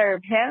that's to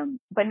serve him,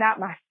 but not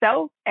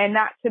myself, and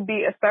not to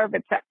be a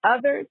servant to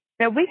others.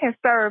 That we can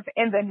serve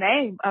in the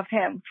name of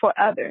him for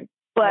others.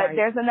 But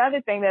there's another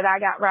thing that I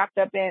got wrapped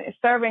up in, is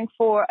serving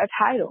for a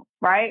title,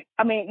 right?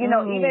 I mean,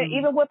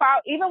 even with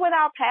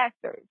our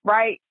pastors,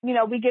 right?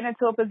 We get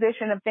into a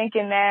position of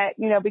thinking that,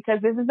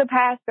 because this is a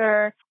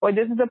pastor or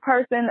this is a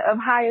person of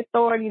high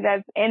authority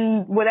that's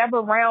in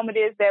whatever realm it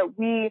is that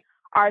we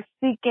are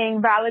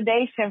seeking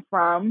validation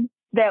from,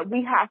 that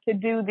we have to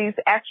do these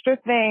extra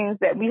things,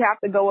 that we have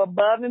to go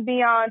above and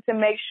beyond to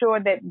make sure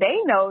that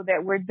they know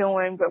that we're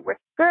doing what we're.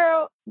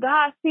 Girl,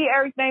 God see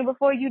everything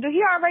before you do.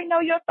 He already know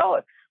your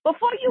thoughts.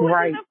 Before you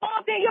were even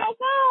formed in your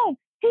womb,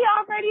 he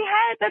already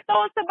had the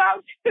thoughts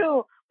about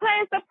you.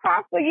 plans to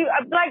prosper you.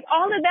 Like,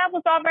 all of that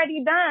was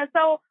already done.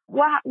 So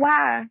why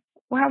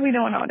are we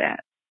doing all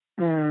that?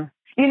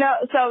 You know,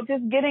 so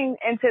just getting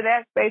into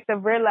that space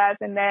of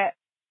realizing that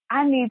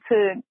I need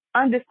to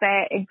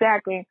understand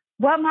exactly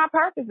what my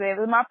purpose is.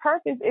 And my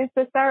purpose is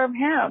to serve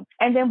him.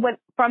 And then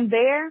from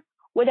there,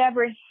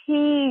 whatever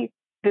he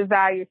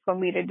desires for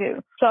me to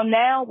do. So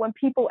now when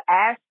people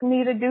ask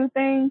me to do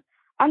things,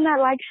 I'm not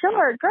like,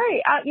 sure,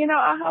 great.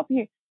 I'll help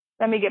you.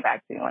 Let me get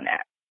back to you on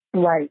that.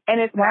 Right. And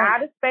it's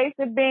not a space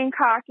of being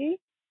cocky.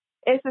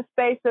 It's a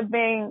space of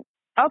being,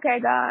 okay,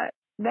 God,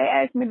 they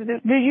asked me to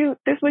do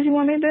this what you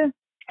want me to do?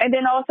 And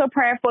then also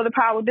praying for the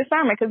power of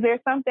discernment, because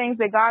there's some things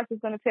that God's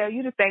just going to tell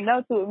you to say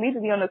no to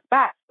immediately on the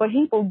spot, but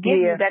he will give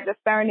you that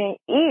discerning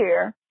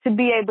ear to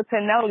be able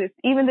to notice,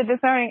 even the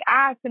discerning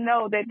eye to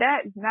know that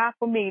that is not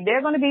for me. There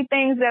are going to be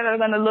things that are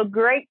going to look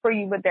great for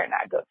you, but they're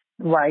not good.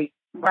 Right.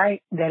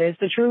 That is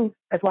the truth.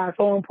 That's why it's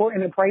so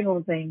important to pray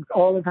on things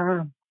all the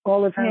time.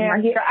 All the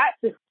time.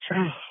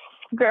 Yeah.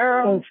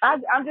 Girl,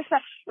 I'm just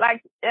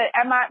like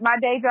at my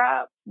day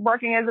job,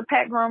 working as a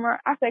pet groomer,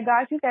 I say,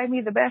 God, you gave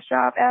me the best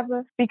job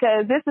ever,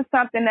 because this is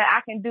something that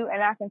I can do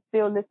and I can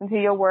still listen to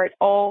your word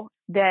all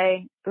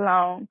day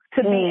long.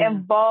 To be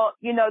involved,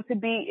 to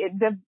be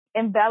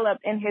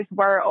enveloped in his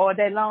word all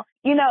day long.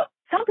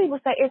 Some people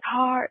say it's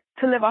hard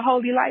to live a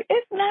holy life.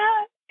 It's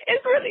not.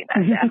 It's really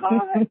not that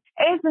hard.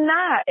 It's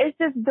not. It's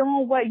just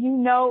doing what you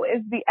know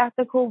is the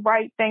ethical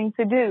right thing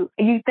to do.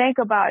 You think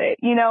about it.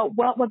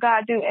 What would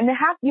God do? And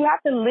you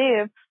have to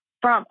live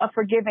from a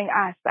forgiving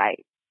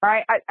eyesight,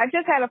 right? I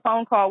just had a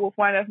phone call with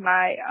one of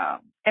my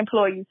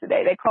employees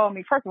today. They called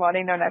me. First of all,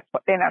 they know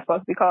they're not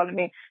supposed to be calling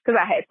me because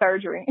I had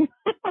surgery.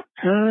 But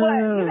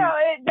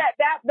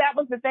that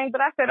was the thing.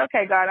 But I said,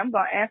 okay, God, I'm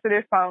going to answer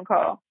this phone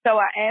call. So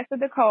I answered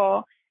the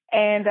call,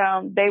 and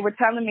they were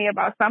telling me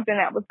about something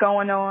that was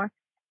going on.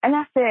 And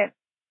I said,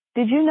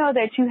 did you know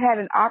that you had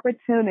an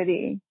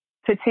opportunity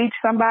to teach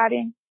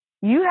somebody?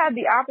 You had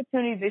the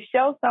opportunity to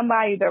show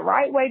somebody the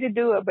right way to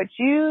do it, but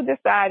you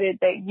decided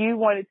that you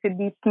wanted to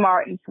be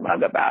smart and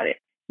smug about it.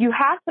 You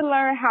have to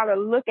learn how to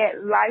look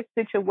at life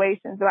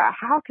situations about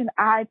how can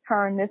I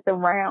turn this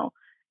around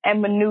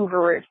and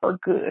maneuver it for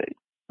good.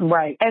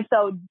 Right. And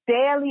so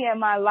daily in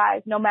my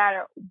life, no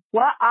matter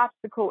what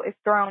obstacle is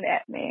thrown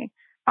at me,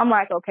 I'm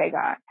like, okay,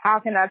 God, how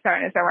can I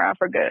turn this around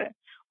for good?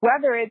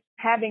 Whether it's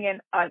having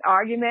an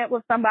argument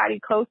with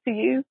somebody close to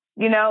you,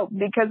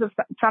 because of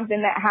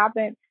something that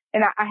happened.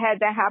 And I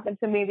had that happen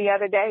to me the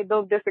other day,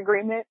 those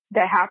disagreements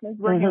that happens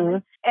with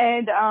him.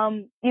 And,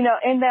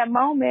 in that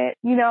moment,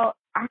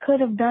 I could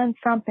have done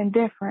something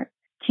different.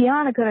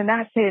 Kiana could have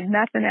not said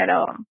nothing at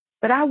all.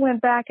 But I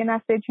went back and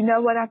I said, you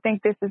know what? I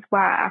think this is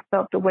why I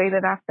felt the way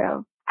that I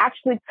felt.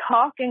 Actually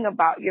talking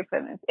about your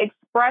feelings,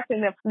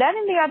 expressing them,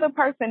 letting the other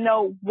person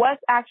know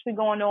what's actually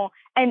going on,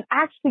 and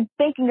actually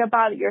thinking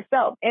about it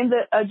yourself. In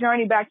the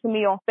journey back to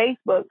me on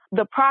Facebook,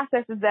 the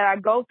processes that I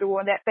go through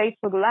on that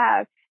Facebook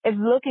Live is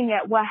looking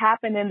at what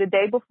happened in the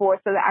day before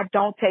so that I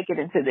don't take it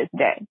into this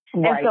day.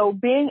 Right. And so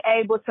being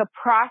able to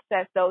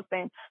process those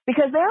things,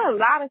 because there are a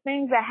lot of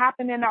things that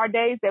happen in our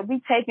days that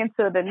we take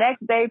into the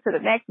next day, to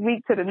the next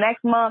week, to the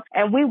next month,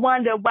 and we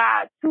wonder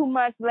why 2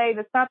 months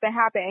later something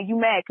happened and you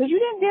mad because you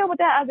didn't deal with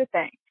that other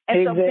thing.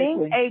 And so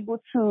being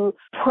able to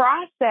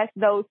process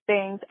those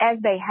things as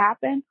they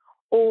happen,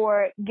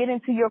 or get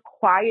into your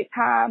quiet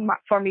time,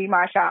 for me,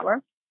 my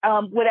shower,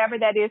 whatever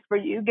that is for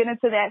you, get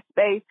into that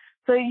space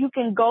so you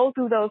can go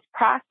through those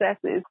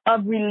processes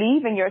of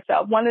relieving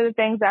yourself. One of the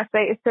things I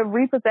say is to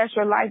repossess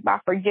your life by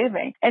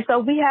forgiving. And so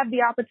we have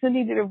the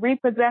opportunity to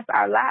repossess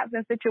our lives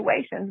in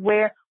situations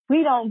where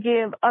we don't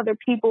give other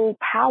people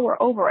power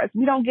over us.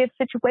 We don't give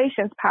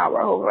situations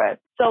power over us.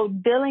 So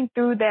dealing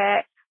through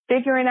that,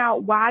 figuring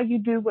out why you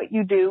do what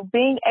you do,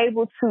 being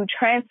able to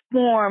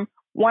transform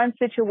one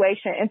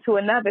situation into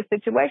another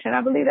situation.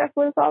 I believe that's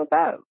what it's all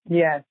about.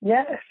 Yes. You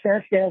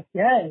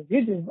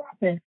just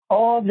dropping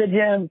all the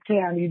gems,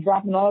 Kiana. You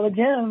dropping all the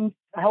gems.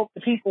 I hope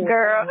the people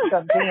Girl.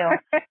 Stuff down.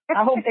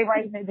 I hope they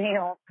writing it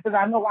down, because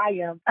I know I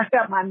am. I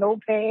got my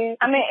notepad.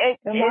 I mean,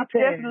 it's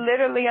just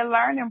literally a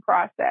learning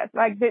process.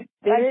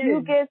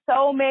 You get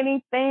so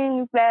many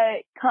things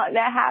that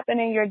happen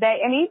in your day,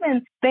 and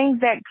even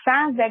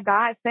signs that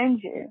God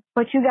sends you.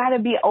 But you got to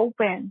be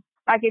open.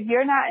 Like, if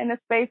you're not in a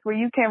space where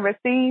you can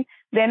receive,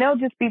 then there'll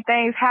just be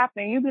things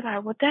happening. You'll be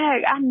like, well,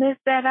 dang, I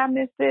missed that. I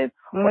missed this.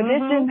 Or this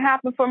didn't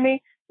happen for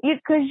me.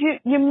 Because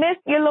you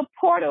missed your little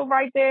portal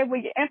right there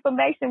where your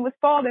information was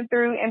falling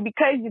through. And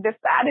because you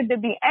decided to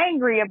be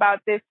angry about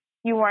this,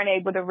 you weren't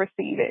able to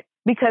receive it.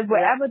 Because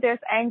wherever there's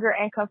anger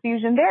and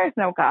confusion, there is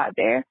no God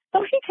there.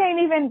 So he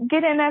can't even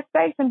get in that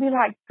space and be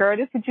like, girl,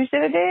 this is what you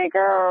should have did,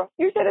 girl.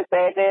 You should have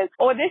said this.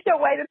 Or this your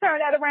way to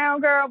turn that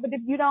around, girl. But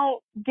if you don't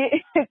get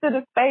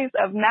into the space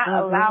of not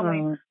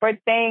allowing for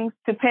things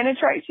to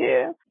penetrate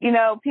you,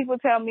 people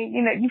tell me,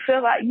 you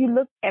feel like you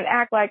look and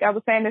act like, I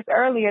was saying this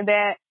earlier,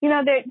 that,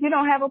 that you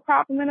don't have a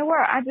problem in the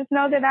world. I just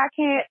know that I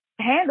can't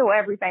handle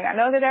everything. I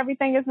know that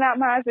everything is not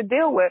mine to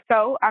deal with.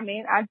 So, I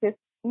just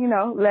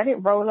let it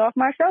roll off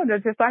my shoulder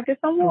just like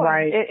it's some water.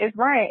 Right. It's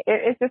right.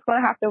 It's just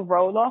going to have to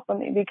roll off of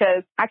me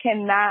because I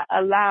cannot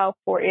allow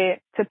for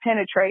it to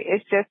penetrate.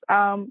 It's just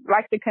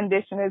like the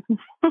conditioners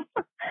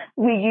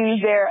we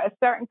use there,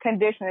 certain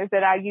conditioners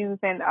that I use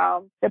in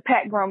the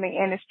pet grooming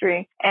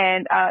industry.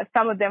 And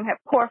some of them have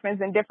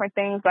porphins and different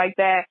things like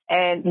that.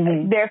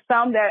 And there's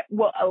some that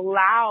will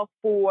allow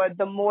for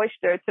the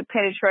moisture to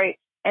penetrate.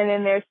 And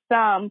then there's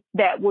some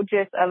that will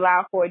just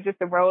allow for it just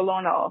to roll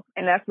on off.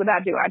 And that's what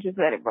I do. I just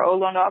let it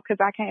roll on off because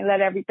I can't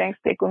let everything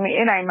stick with me.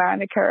 It ain't mine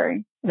to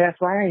carry.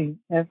 That's right.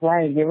 That's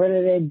right. Get rid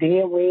of that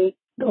dead weight,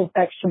 those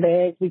extra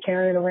bags we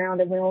carrying around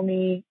that we don't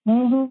need.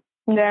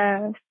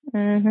 Yes.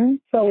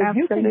 So if Absolutely.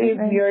 you could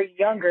give your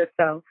younger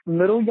self,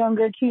 little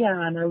younger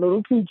Kiana,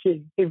 little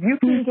Kiki, if you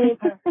could give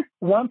her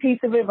one piece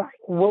of advice,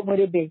 what would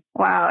it be?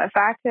 Wow. If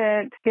I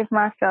could give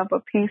myself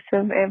a piece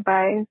of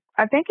advice,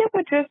 I think it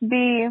would just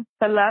be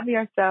to love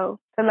yourself,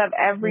 to love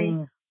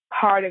every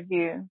part of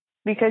you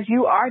because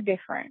you are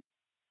different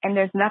and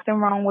there's nothing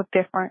wrong with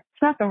different.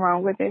 There's nothing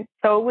wrong with it.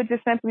 So it would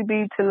just simply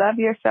be to love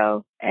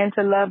yourself and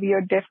to love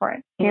your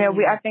different.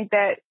 I think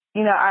that,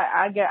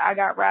 I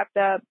got wrapped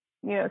up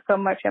so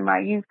much in my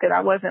youth that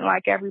I wasn't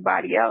like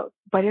everybody else.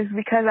 But it's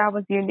because I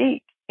was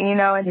unique, and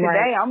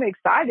today I'm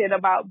excited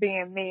about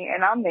being me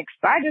and I'm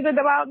excited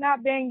about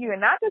not being you.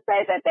 And not to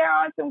say that there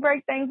aren't some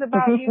great things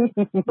about you,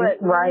 but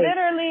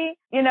literally,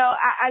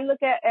 I look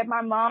at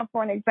my mom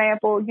for an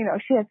example.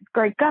 She has a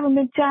great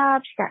government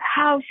job. She got a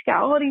house. She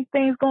got all these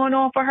things going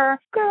on for her.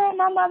 Girl,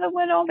 my mother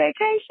went on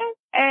vacation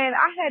and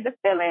I had to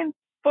fill in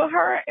for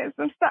her and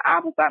some stuff. I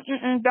was like,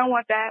 don't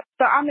want that.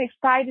 So I'm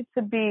excited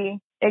to be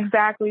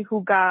exactly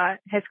who God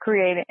has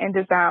created and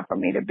designed for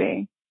me to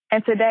be.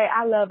 And today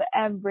I love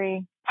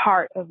every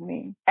part of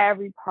me,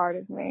 every part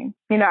of me.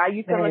 I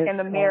used to look in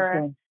the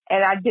mirror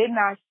and I did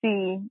not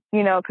see,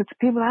 because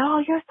people are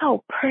like, oh, you're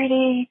so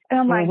pretty. And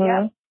I'm like,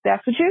 yep,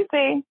 that's what you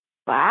see.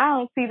 But I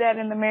don't see that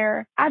in the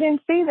mirror. I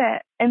didn't see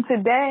that. And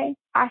today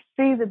I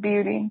see the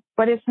beauty,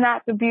 but it's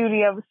not the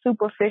beauty of a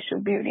superficial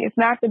beauty. It's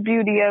not the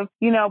beauty of,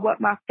 what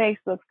my face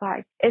looks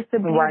like. It's the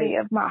beauty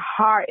of my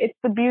heart. It's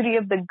the beauty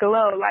of the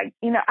glow. Like,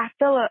 I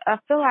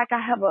feel like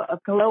I have a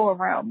glow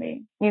around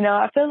me.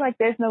 I feel like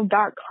there's no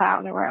dark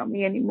cloud around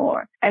me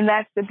anymore. And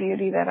that's the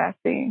beauty that I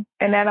see.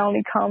 And that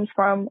only comes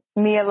from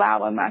me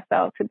allowing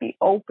myself to be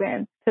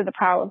open to the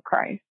power of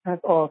Christ.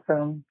 That's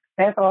awesome.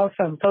 That's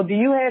awesome. So do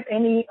you have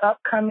any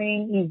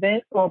upcoming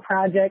events or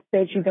projects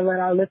that you can let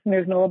our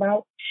listeners know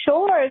about?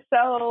 Sure.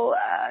 So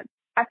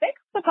I think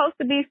I'm supposed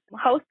to be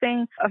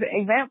hosting an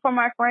event for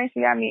my friend.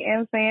 She got me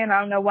emceeing.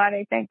 I don't know why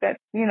they think that,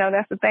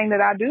 that's the thing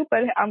that I do, but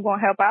I'm going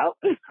to help out.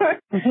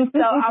 So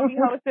I'll be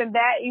hosting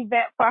that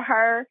event for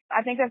her.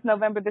 I think that's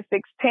November the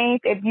 16th.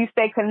 If you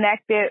stay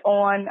connected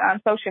on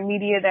social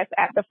media, that's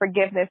at The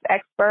Forgiveness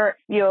Expert.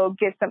 You'll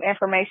get some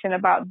information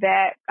about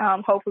that,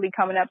 hopefully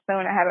coming up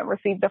soon. I haven't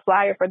received the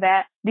flyer for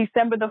that.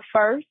 December the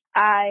 1st,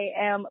 I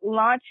am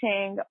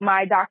launching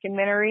my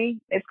documentary.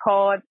 It's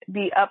called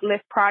The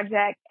Uplift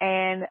Project.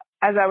 And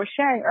as I was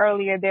sharing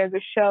earlier, there's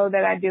a show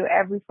that I do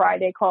every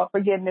Friday called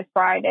Forgiveness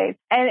Fridays.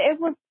 And it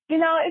was,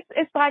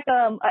 it's like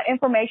an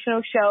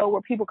informational show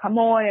where people come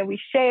on and we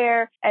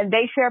share and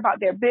they share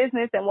about their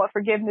business and what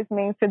forgiveness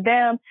means to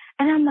them.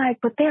 And I'm like,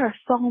 but there are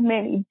so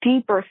many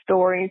deeper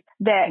stories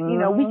that,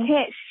 we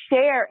can't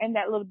share in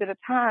that little bit of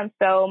time.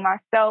 So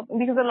myself,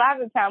 because a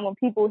lot of the time when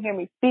people hear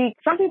me speak,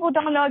 some people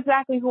don't know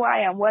exactly who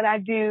I am, what I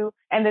do,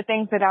 and the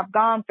things that I've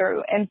gone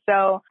through. And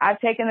so I've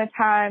taken the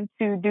time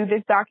to do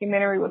this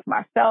documentary with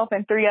myself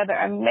and 3 other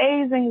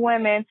amazing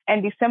women.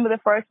 And December the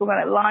 1st, we're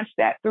going to launch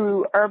that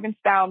through Urban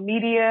Style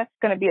Media.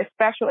 It's going to be a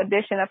special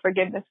edition of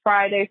Forgiveness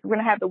Fridays. We're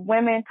going to have the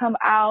women come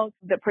out,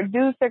 the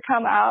producer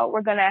come out.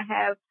 We're going to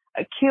have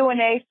a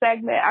Q&A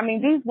segment. I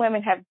mean, these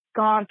women have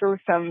gone through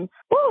some,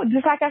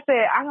 just like I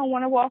said, I don't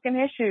want to walk in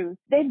their shoes.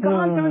 They've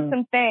gone through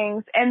some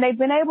things and they've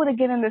been able to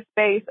get in the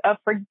space of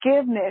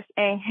forgiveness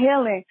and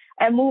healing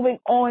and moving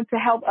on to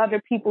help other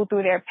people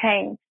through their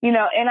pain. In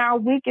our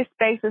weakest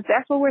spaces,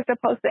 that's where we're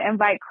supposed to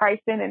invite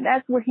Christ in, and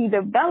that's where he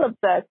develops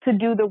us to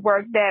do the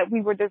work that we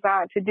were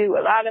designed to do.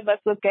 A lot of us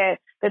look at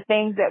the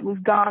things that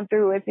we've gone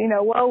through as,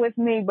 woe is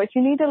me, but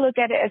you need to look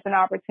at it as an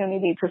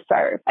opportunity to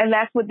serve. And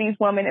that's what these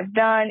women have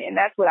done, and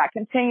that's what I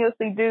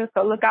continuously do.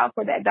 So look out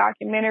for that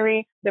documentary.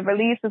 The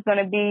release is going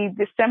to be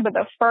December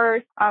the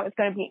 1st. It's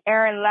going to be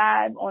airing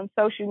live on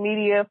social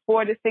media,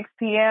 4 to 6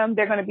 p.m.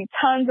 There are going to be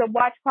tons of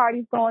watch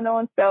parties going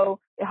on. So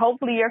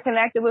hopefully you're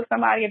connected with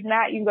somebody. If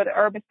not, you can go to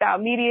Urban Style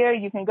Media.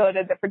 You can go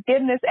to The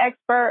Forgiveness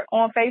Expert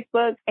on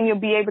Facebook, and you'll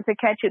be able to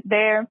catch it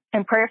there.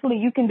 And prayerfully,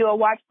 you can do a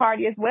watch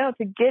party as well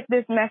to get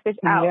this message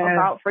out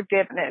about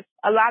forgiveness.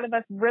 A lot of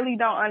us really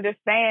don't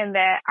understand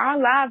that our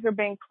lives are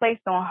being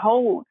placed on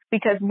hold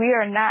because we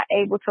are not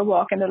able to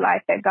walk in the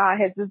life that God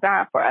has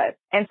designed for us.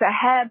 And to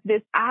have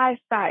this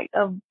eyesight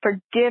of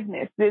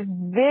forgiveness, this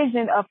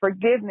vision of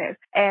forgiveness.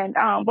 And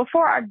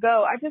before I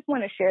go, I just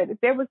want to share this.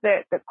 There was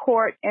the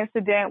court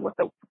incident with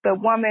the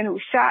woman who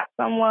shot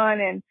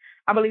someone, and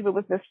I believe it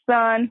was the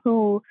son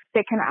who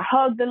said, "Can I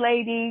hug the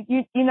lady?"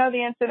 You know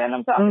the incident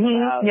I'm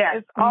talking about? Yeah.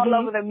 It's all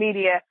over the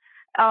media.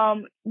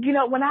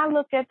 When I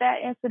looked at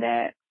that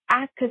incident,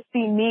 I could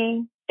see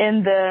me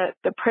in the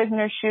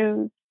prisoner's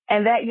shoes,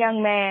 and that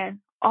young man,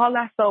 all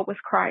I saw was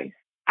Christ.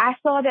 I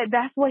saw that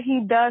that's what he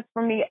does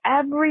for me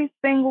every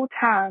single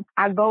time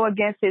I go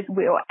against his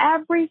will.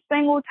 Every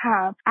single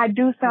time I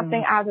do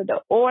something out of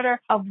the order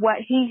of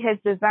what he has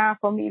designed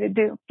for me to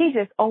do. He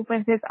just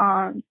opens his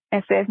arms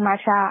and says, "My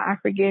child, I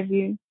forgive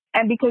you."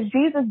 And because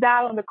Jesus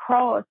died on the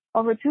cross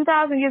over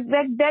 2,000 years,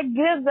 that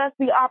gives us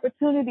the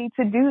opportunity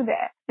to do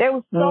that. There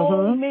were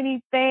so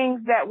many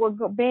things that were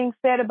being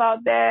said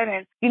about that.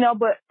 And,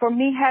 but for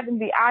me having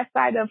the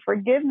eyesight of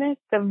forgiveness,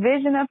 the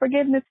vision of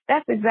forgiveness,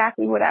 that's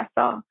exactly what I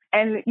saw.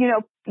 And,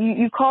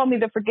 you called me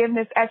the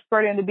forgiveness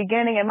expert in the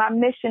beginning, and my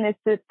mission is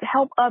to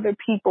help other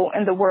people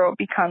in the world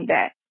become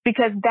that.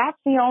 Because that's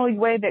the only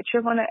way that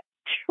you're going to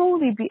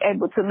truly be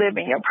able to live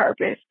in your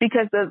purpose.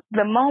 Because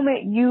the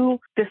moment you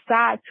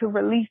decide to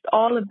release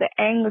all of the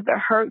anger, the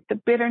hurt, the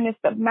bitterness,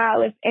 the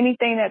malice,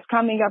 anything that's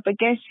coming up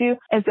against you,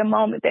 is the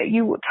moment that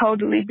you will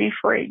totally be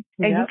free.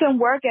 And you can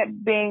work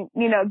at being,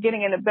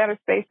 getting in a better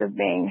space of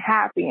being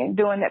happy and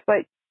doing that.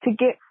 But to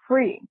get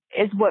free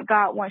is what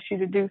God wants you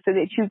to do so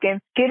that you can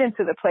get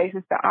into the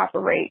places to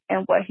operate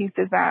and what he's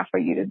designed for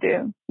you to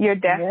do. Your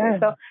destiny.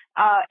 So,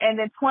 and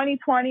in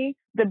 2020,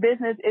 the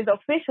business is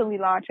officially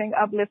launching,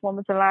 Uplift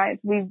Women's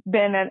Alliance. We've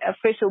been an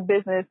official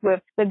business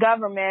with the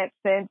government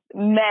since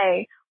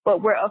May, but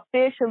we're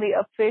officially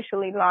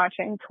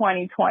launching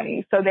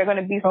 2020. So there are going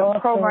to be some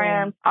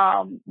programs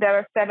that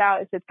are set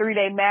out. It's a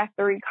 3-day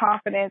mastery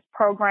confidence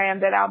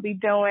program that I'll be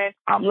doing.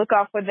 Look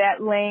out for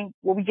that link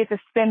where we get to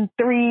spend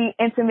 3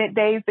 intimate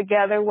days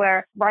together,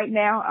 where right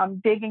now I'm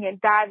digging and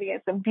diving in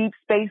some deep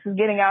spaces,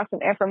 getting out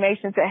some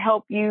information to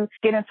help you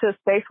get into a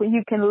space where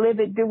you can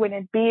live it, do it,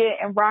 and be it,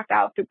 and rock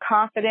out through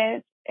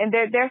confidence. And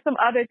there's some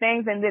other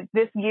things. And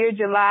this year,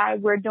 July,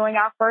 we're doing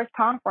our first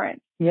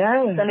conference.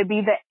 Yeah. It's going to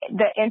be the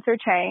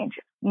Interchange,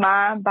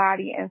 Mind,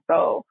 Body, and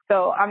Soul.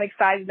 So I'm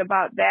excited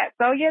about that.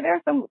 So yeah,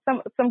 there's some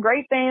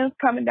great things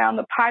coming down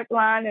the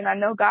pipeline, and I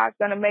know God's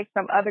going to make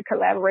some other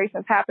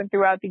collaborations happen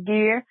throughout the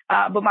year.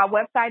 But my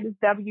website is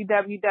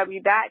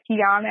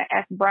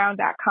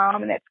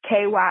www.KionnaSBrown.com, and that's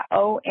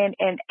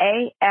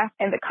KYONNAF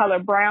and the color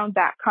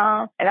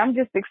brown.com. And I'm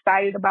just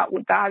excited about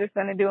what God is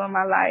going to do in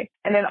my life,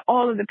 and then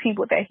all of the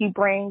people that he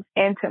brings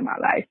into my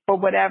life for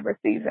whatever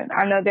season.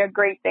 I know there are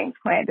great things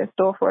planned in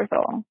store for us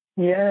all.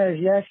 Yes.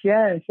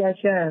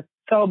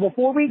 So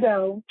before we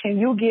go, can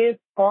you give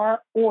our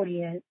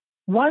audience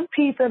one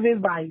piece of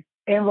advice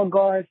in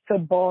regards to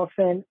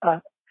bossing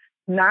up,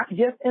 not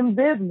just in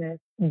business,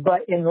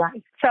 but in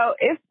life? So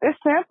it's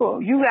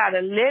simple. You got to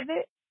live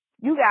it,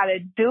 you got to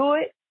do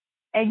it,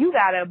 and you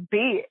got to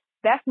be it.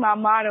 That's my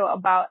motto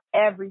about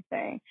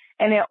everything.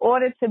 And in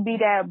order to be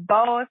that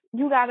boss,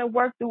 you got to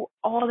work through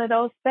all of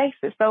those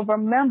spaces. So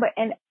remember,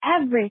 in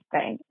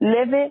everything,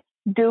 live it,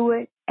 do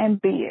it, and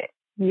be it.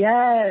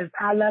 Yes,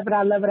 I love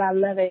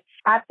it.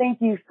 I thank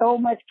you so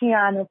much,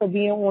 Kionna, for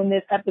being on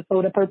this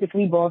episode of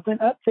Purposely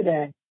Bossing Up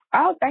today.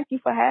 Oh, thank you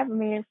for having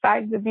me.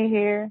 Excited to be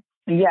here.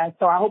 Yeah,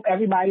 so I hope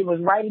everybody was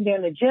writing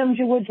down the gems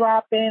you would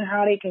drop in,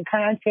 how they can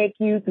contact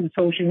you through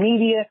social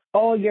media,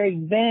 all your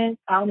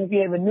events. I don't know if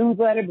you have a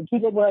newsletter, but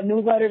keep up with her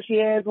newsletter if she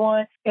has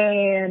one.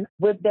 And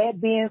with that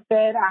being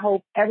said, I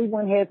hope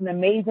everyone has an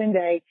amazing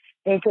day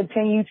and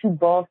continue to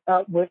boss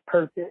up with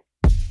purpose.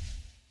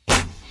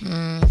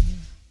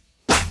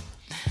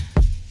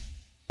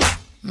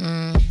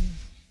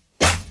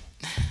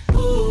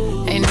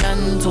 Ain't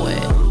nothing to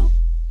it.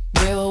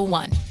 Real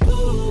one.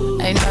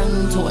 Ain't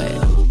nothing to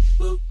it.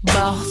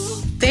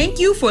 Boss. Thank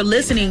you for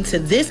listening to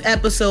this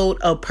episode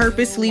of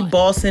Purposely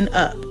Bossing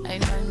Up.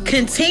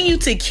 Continue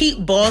to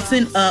keep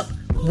bossing up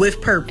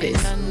with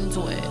purpose. Ain't nothing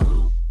to it.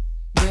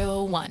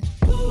 Real one.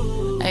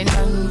 Ain't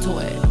nothing to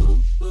it.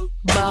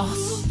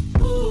 Boss.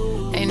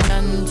 Ain't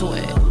nothing to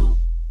it.